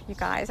Tower, you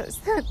guys.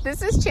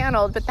 This is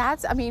channeled, but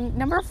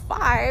number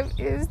 5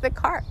 is the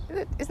card.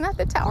 Isn't that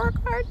the tower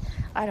card?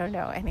 I don't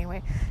know.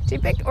 Anyway, she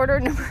picked order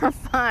number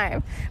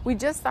 5. We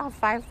just saw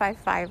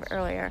 555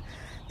 earlier.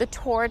 The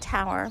Tor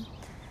Tower.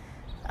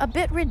 A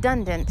bit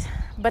redundant,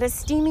 but a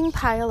steaming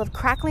pile of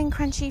crackling,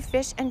 crunchy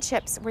fish and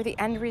chips were the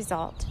end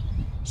result.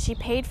 She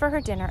paid for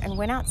her dinner and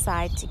went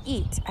outside to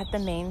eat at the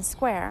main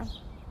square.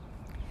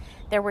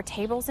 There were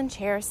tables and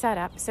chairs set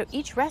up, so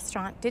each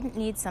restaurant didn't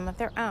need some of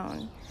their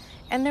own.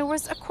 And there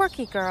was a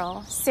quirky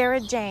girl, Sarah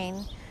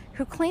Jane,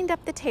 who cleaned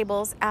up the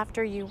tables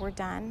after you were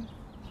done.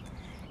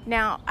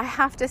 Now, I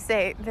have to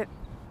say that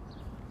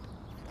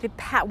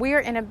we're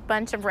in a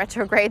bunch of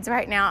retrogrades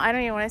right now. I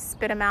don't even want to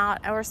spit them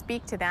out or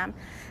speak to them,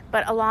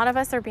 but a lot of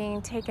us are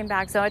being taken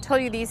back. So I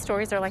told you these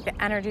stories are like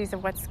the energies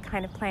of what's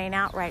kind of playing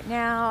out right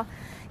now,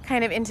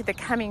 kind of into the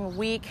coming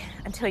week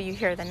until you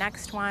hear the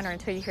next one or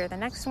until you hear the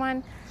next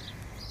one.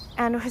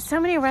 And with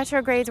so many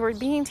retrogrades, we're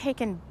being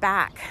taken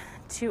back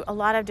to a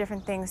lot of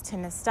different things, to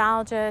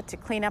nostalgia, to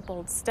clean up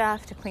old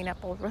stuff, to clean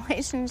up old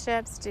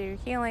relationships, to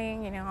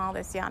healing, all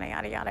this yada,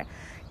 yada, yada,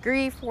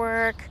 grief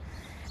work.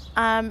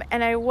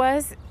 And I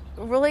was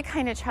really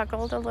kind of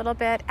chuckled a little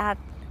bit at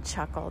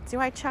chuckled. Do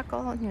I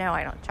chuckle? No,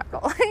 I don't chuckle.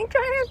 I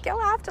kind of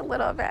laughed a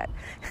little bit.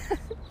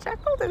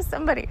 Chuckled is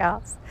somebody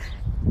else.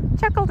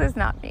 Chuckled is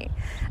not me.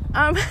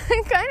 I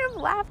kind of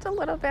laughed a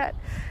little bit.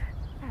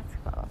 That's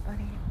a little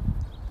funny.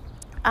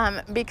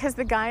 Because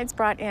the guides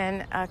brought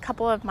in a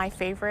couple of my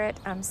favorite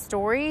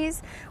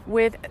stories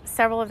with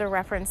several of the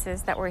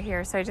references that were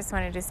here. So I just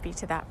wanted to speak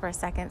to that for a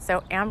second.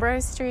 So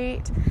Ambrose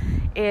Street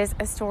is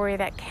a story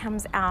that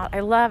comes out. I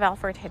love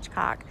Alfred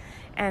Hitchcock.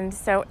 And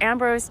so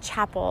Ambrose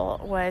Chapel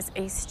was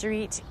a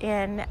street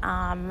in,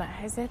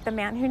 is it The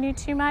Man Who Knew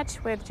Too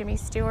Much with Jimmy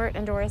Stewart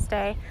and Doris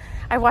Day?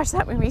 I watched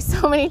that movie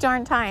so many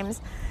darn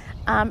times.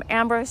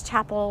 Ambrose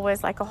Chapel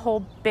was like a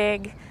whole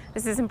big,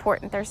 this is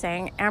important, they're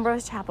saying,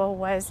 Ambrose Chapel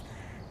was,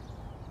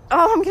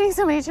 oh, I'm getting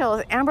so many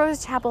chills.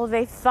 Ambrose Chapel,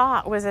 they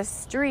thought was a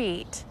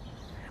street,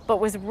 but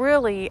was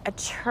really a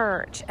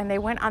church. And they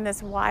went on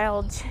this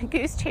wild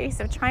goose chase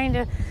of trying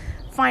to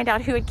find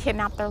out who had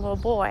kidnapped their little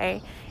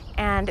boy.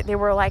 And they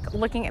were like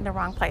looking in the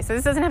wrong place. So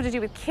this doesn't have to do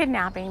with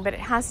kidnapping, but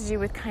it has to do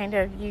with kind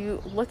of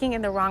you looking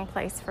in the wrong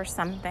place for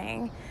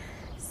something.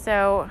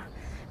 So,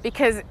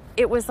 because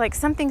it was like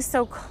something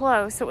so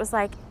close, it was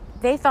like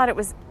they thought it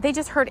was, they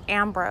just heard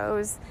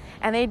Ambrose,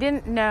 and they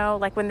didn't know,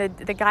 like when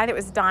the guy that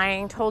was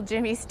dying told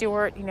Jimmy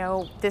Stewart,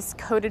 this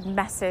coded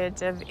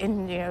message of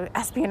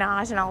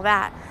espionage and all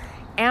that.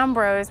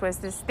 Ambrose was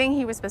this thing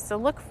he was supposed to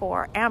look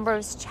for,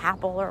 Ambrose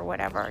Chapel or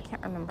whatever, I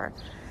can't remember.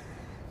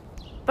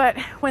 But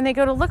when they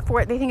go to look for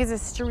it, they think it's a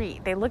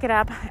street. They look it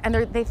up, and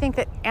they think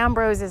that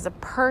Ambrose is a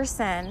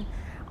person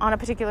on a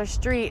particular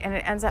street, and it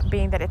ends up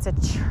being that it's a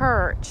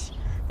church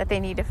that they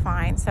need to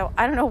find. So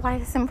I don't know why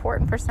it's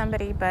important for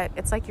somebody, but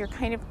it's like you're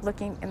kind of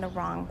looking in the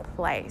wrong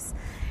place.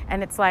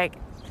 And it's like,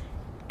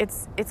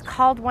 it's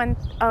called one,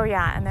 oh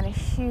yeah, and then a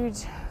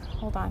huge,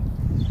 hold on,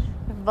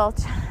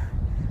 vulture.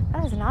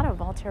 That is not a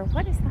vulture.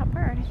 What is that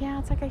bird? Yeah,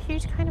 it's like a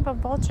huge kind of a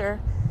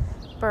vulture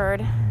bird.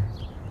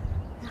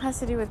 It has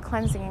to do with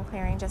cleansing and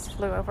clearing, just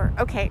flew over.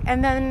 Okay,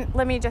 and then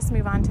let me just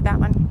move on to that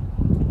one.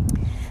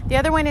 The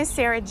other one is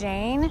Sarah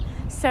Jane.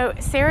 So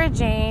Sarah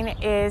Jane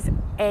is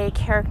a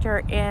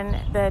character in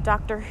the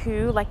Doctor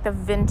Who, like the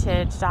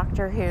vintage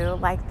Doctor Who,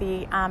 like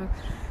the,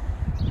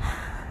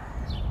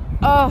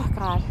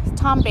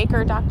 Tom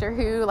Baker Doctor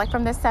Who, like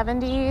from the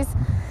 70s.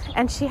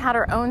 And she had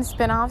her own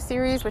spin-off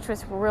series, which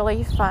was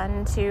really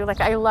fun too.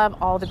 Like, I love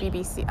all the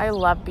BBC. I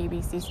love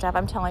BBC stuff.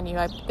 I'm telling you,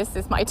 this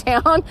is my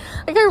town.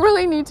 Like, I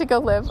really need to go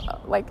live.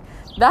 Like,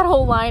 that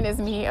whole line is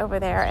me over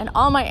there. And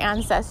all my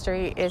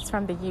ancestry is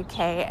from the UK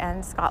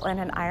and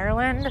Scotland and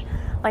Ireland.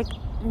 Like,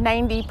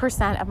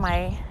 90% of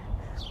my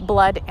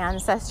blood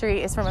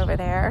ancestry is from over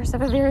there. So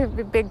I have a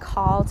very big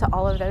call to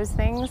all of those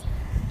things.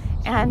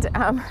 And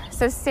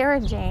so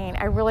Sarah Jane,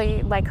 I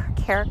really like her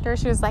character.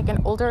 She was like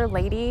an older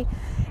lady,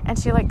 and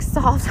she like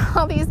solved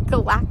all these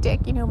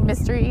galactic,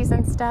 mysteries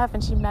and stuff.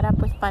 And she met up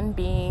with fun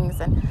beings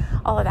and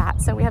all of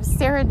that. So we have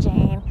Sarah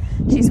Jane.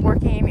 She's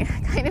working,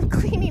 kind of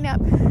cleaning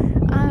up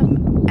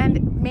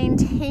and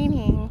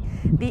maintaining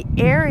the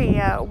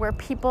area where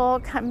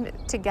people come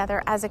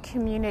together as a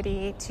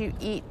community to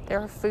eat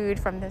their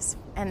food from this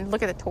and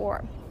look at the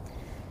tour.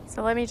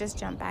 So let me just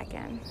jump back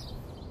in.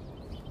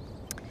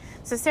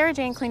 So Sarah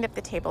Jane cleaned up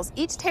the tables.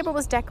 Each table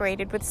was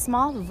decorated with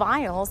small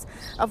vials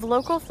of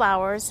local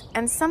flowers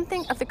and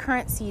something of the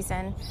current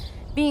season.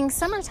 Being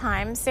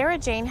summertime, Sarah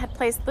Jane had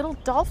placed little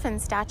dolphin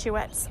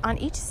statuettes on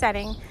each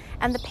setting,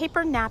 and the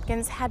paper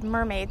napkins had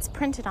mermaids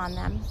printed on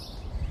them.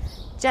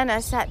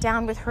 Jenna sat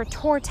down with her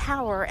tour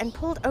tower and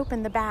pulled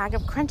open the bag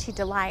of crunchy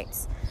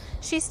delights.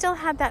 She still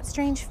had that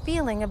strange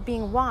feeling of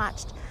being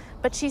watched,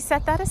 but she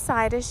set that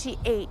aside as she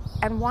ate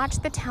and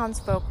watched the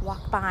townsfolk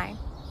walk by.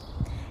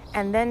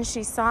 And then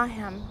she saw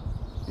him,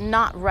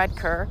 not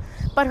Rutger,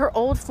 but her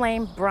old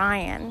flame,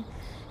 Brian.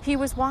 He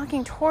was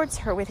walking towards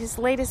her with his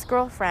latest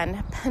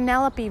girlfriend,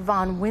 Penelope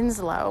von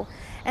Winslow,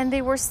 and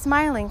they were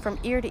smiling from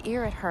ear to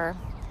ear at her.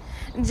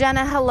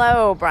 "Jenna,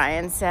 hello,"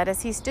 Brian said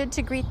as he stood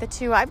to greet the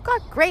two. "I've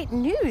got great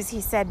news,"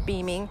 he said,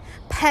 beaming.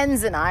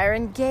 "Pens and I are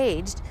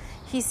engaged,"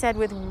 he said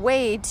with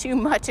way too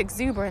much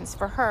exuberance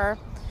for her.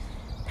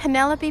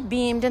 Penelope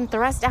beamed and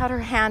thrust out her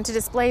hand to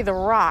display the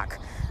rock,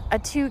 a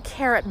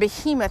 2-carat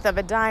behemoth of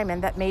a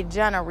diamond that made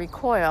Jenna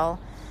recoil.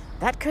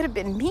 That could have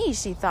been me,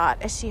 she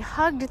thought, as she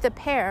hugged the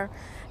pair,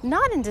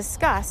 not in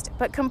disgust,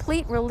 but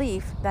complete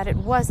relief that it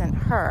wasn't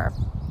her.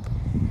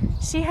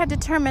 She had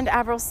determined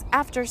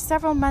after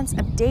several months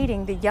of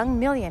dating the young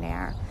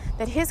millionaire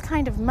that his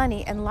kind of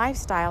money and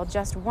lifestyle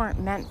just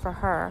weren't meant for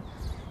her.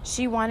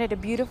 She wanted a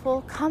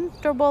beautiful,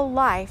 comfortable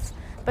life,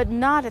 but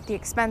not at the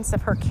expense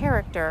of her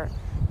character.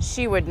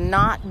 She would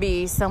not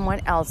be someone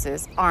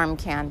else's arm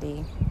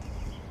candy.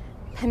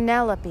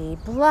 Penelope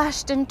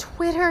blushed and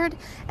twittered,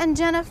 and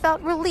Jenna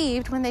felt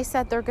relieved when they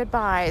said their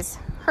goodbyes.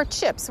 Her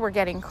chips were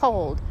getting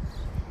cold.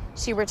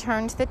 She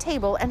returned to the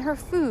table and her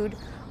food,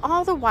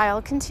 all the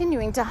while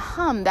continuing to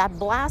hum that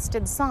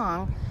blasted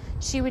song.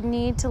 She would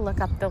need to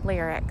look up the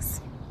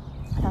lyrics.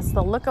 That's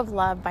The Look of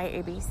Love by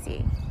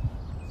ABC.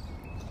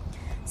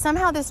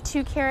 Somehow this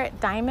 2-carat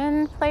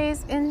diamond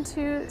plays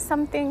into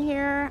something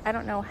here. I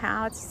don't know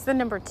how. It's the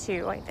number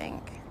 2, I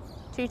think.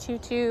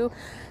 222.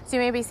 So you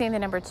may be seeing the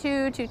number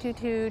 2,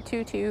 222,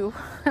 22,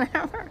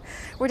 whatever.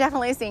 We're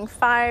definitely seeing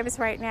 5s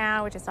right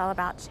now, which is all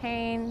about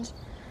change.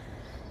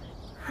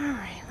 All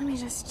right, let me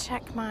just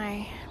check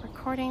my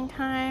recording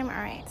time.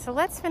 All right, so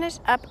let's finish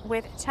up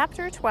with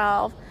chapter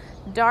 12,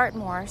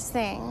 Dartmoor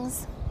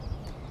Sings.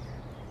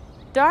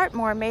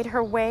 Dartmoor made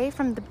her way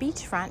from the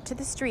beachfront to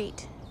the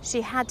street.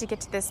 She had to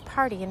get to this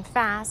party and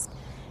fast.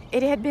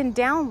 It had been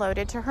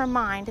downloaded to her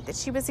mind that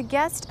she was a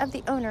guest of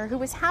the owner who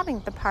was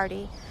having the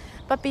party,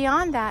 but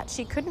beyond that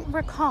she couldn't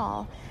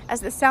recall, as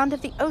the sound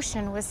of the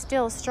ocean was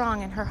still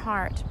strong in her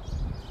heart.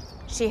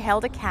 She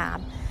hailed a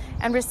cab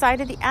and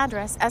recited the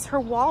address as her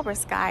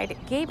walrus guide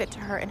gave it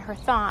to her in her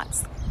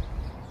thoughts.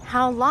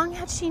 How long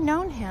had she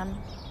known him?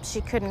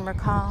 She couldn't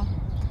recall.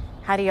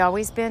 Had he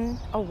always been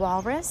a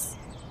walrus?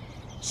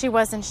 She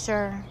wasn't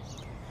sure,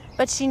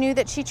 but she knew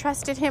that she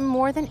trusted him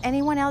more than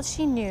anyone else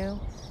she knew,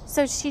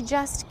 so she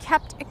just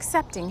kept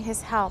accepting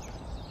his help.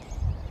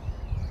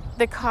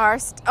 The car,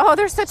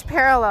 there's such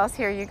parallels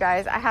here, you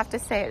guys. I have to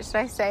say it. Should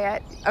I say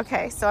it?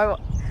 Okay, so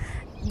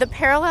the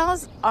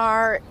parallels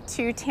are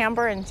to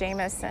Tamber and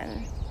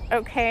Jameson,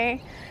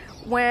 okay?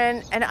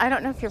 And I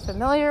don't know if you're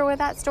familiar with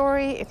that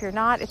story. If you're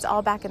not, it's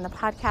all back in the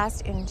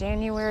podcast. In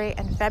January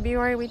and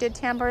February, we did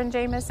Tamber and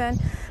Jameson.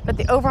 But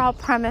the overall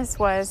premise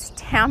was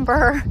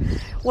Tamber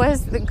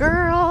was the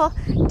girl.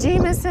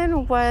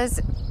 Jameson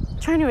was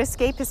trying to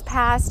escape his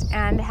past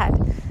and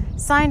had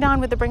signed on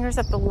with the Bringers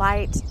of the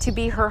Light to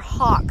be her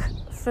hawk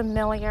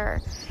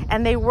familiar.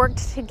 And they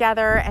worked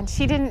together, and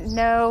she didn't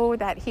know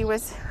that he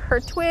was her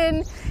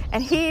twin,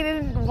 and he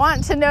didn't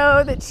want to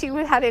know that she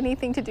had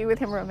anything to do with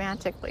him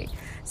romantically.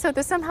 So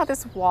somehow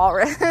this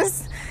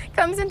walrus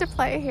comes into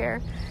play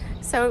here.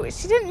 So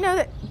she didn't know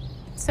that.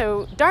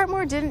 So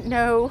Dartmoor didn't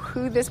know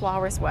who this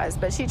walrus was,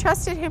 but she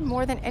trusted him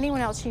more than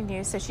anyone else she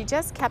knew, so she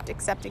just kept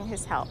accepting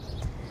his help.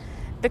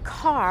 The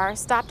car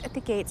stopped at the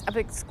gates of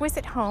an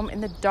exquisite home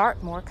in the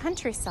Dartmoor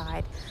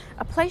countryside,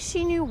 a place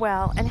she knew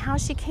well and how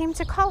she came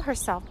to call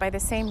herself by the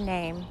same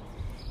name.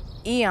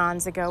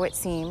 Eons ago, it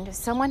seemed,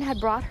 someone had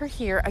brought her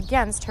here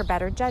against her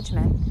better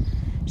judgment.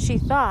 She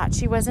thought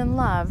she was in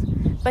love,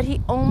 but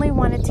he only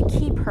wanted to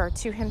keep her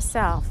to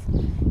himself.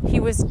 He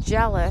was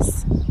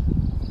jealous.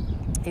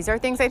 These are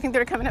things I think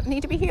that are coming up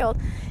need to be healed.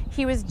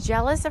 He was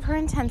jealous of her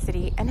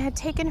intensity and had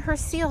taken her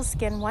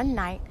sealskin one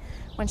night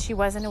when she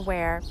wasn't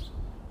aware.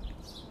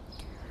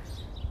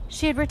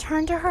 She had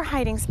returned to her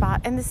hiding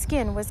spot and the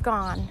skin was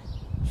gone.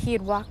 He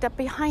had walked up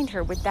behind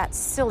her with that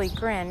silly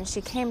grin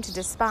she came to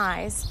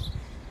despise.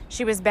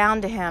 She was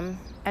bound to him,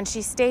 and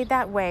she stayed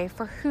that way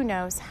for who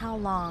knows how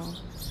long.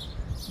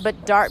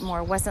 But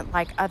Dartmoor wasn't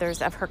like others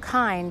of her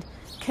kind,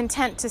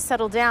 content to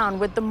settle down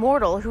with the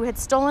mortal who had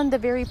stolen the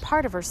very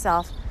part of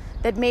herself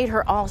that made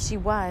her all she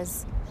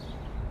was.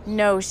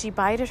 No, she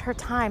bided her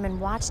time and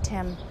watched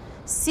him,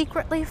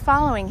 secretly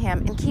following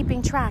him and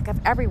keeping track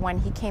of everyone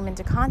he came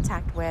into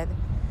contact with.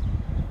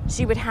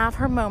 She would have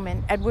her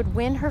moment and would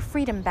win her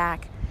freedom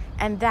back,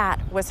 and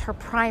that was her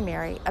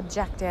primary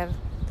objective.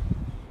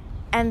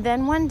 And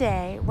then one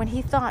day, when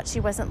he thought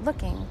she wasn't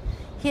looking,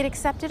 he had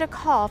accepted a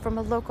call from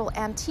a local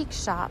antique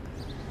shop.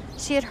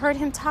 She had heard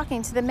him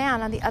talking to the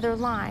man on the other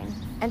line,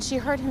 and she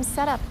heard him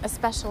set up a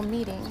special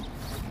meeting.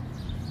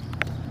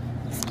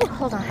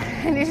 Hold on,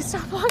 I need to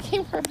stop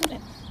walking for a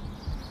minute.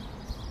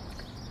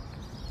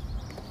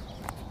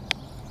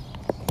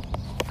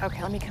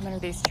 Okay, let me come under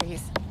these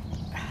trees.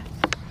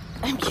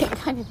 I'm getting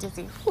kind of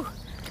dizzy. Whew.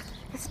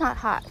 It's not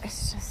hot,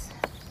 it's just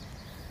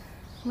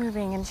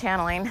moving and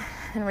channeling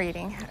and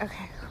reading.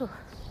 Okay, whew.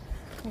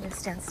 Let me just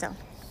stand still.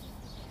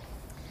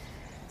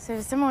 So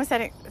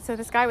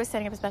this guy was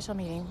setting up a special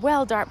meeting.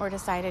 Well, Dartmoor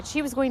decided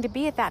she was going to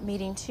be at that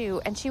meeting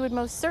too, and she would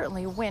most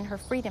certainly win her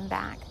freedom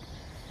back.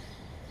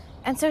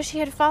 And so she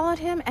had followed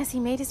him as he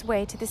made his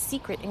way to the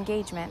secret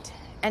engagement,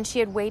 and she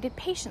had waited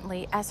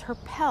patiently as her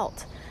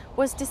pelt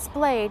was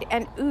displayed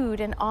and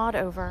oohed and awed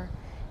over.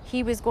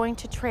 He was going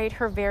to trade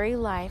her very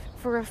life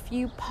for a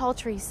few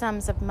paltry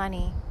sums of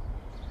money.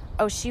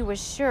 Oh, she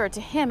was sure to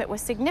him it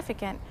was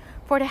significant,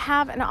 for to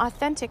have an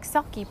authentic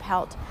Selkie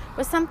pelt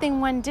was something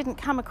one didn't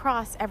come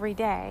across every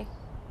day.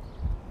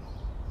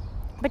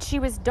 But she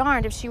was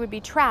darned if she would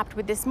be trapped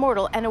with this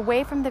mortal and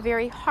away from the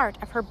very heart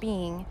of her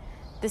being,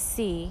 the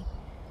sea.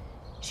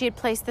 She had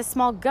placed the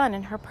small gun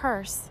in her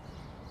purse.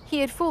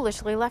 He had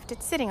foolishly left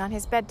it sitting on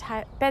his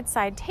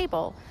bedside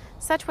table.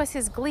 Such was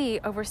his glee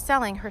over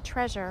selling her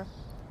treasure.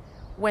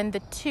 When the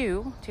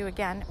two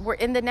again, were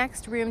in the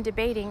next room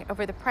debating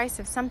over the price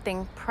of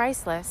something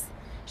priceless,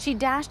 she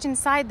dashed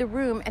inside the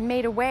room and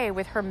made away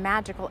with her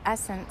magical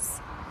essence.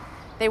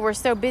 They were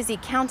so busy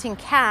counting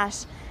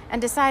cash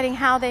and deciding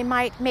how they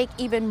might make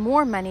even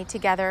more money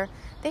together,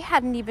 they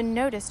hadn't even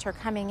noticed her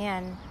coming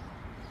in.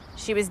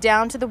 She was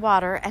down to the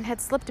water and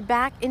had slipped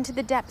back into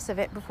the depths of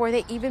it before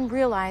they even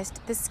realized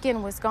the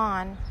skin was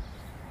gone.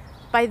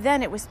 By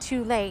then it was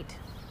too late.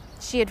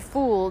 She had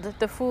fooled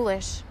the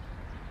foolish,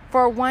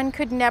 for one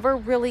could never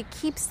really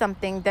keep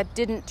something that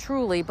didn't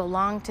truly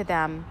belong to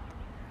them.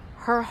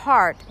 Her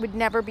heart would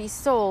never be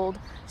sold,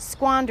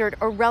 squandered,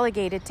 or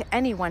relegated to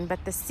anyone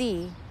but the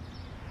sea.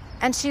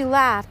 And she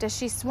laughed as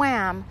she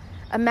swam,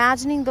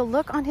 imagining the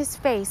look on his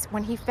face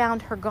when he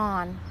found her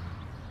gone.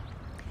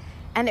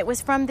 And it was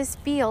from this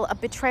feel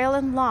of betrayal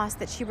and loss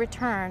that she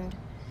returned.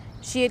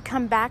 She had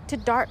come back to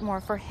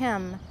Dartmoor for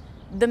him,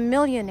 the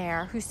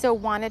millionaire who so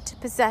wanted to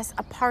possess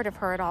a part of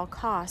her at all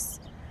costs,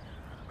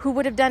 who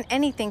would have done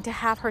anything to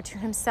have her to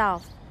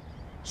himself.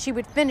 She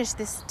would finish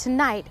this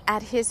tonight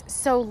at his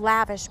so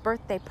lavish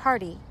birthday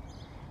party,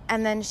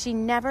 and then she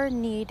never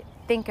need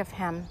think of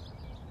him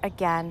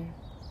again.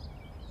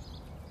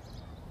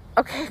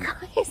 Okay,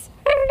 guys,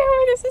 I don't know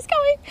where this is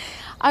going.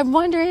 I'm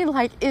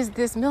wondering, is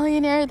this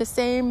millionaire the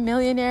same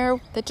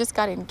millionaire that just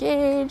got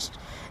engaged,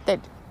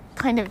 that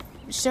kind of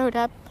showed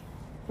up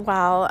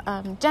while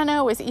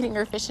Jenna was eating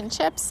her fish and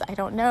chips? I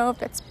don't know if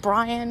that's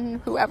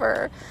Brian,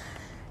 whoever.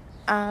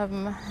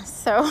 Oh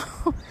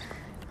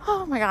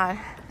my God,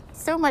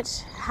 so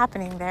much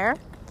happening there.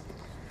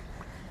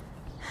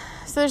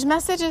 So there's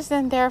messages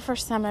in there for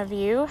some of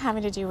you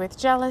having to do with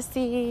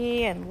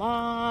jealousy and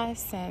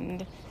loss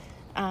and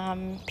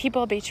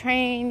people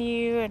betraying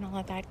you and all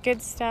of that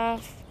good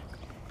stuff.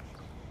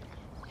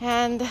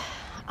 And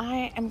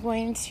I am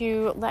going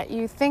to let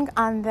you think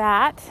on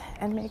that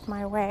and make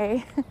my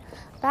way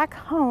back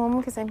home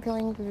because I'm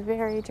feeling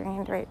very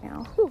drained right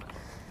now.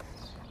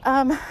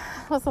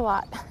 That was a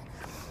lot.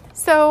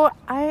 So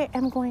I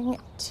am going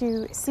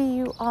to see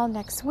you all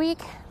next week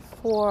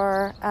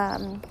for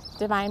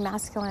Divine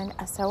Masculine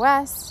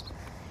SOS.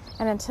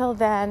 And until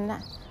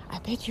then, I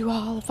bid you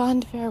all a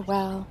fond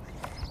farewell.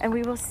 And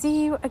we will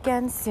see you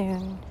again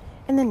soon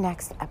in the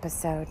next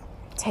episode.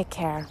 Take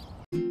care.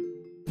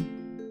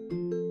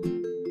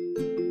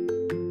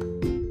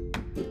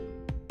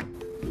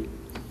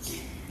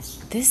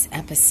 This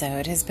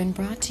episode has been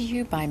brought to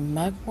you by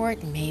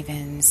Mugwort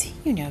Mavens.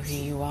 You know who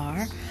you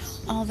are.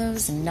 All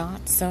those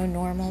not so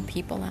normal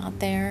people out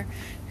there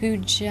who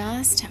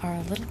just are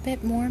a little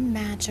bit more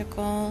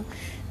magical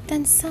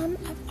than some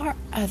of our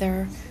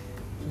other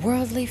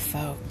worldly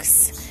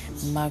folks.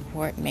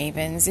 Mugwort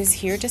Mavens is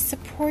here to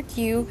support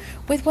you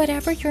with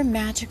whatever your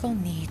magical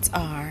needs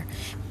are,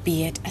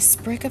 be it a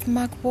sprig of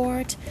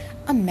mugwort,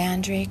 a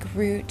mandrake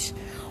root,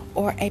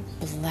 or a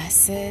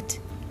blessed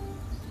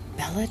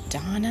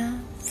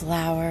belladonna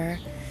flower.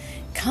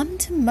 Come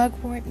to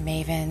Mugwort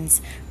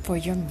Mavens for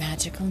your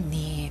magical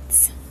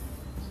needs.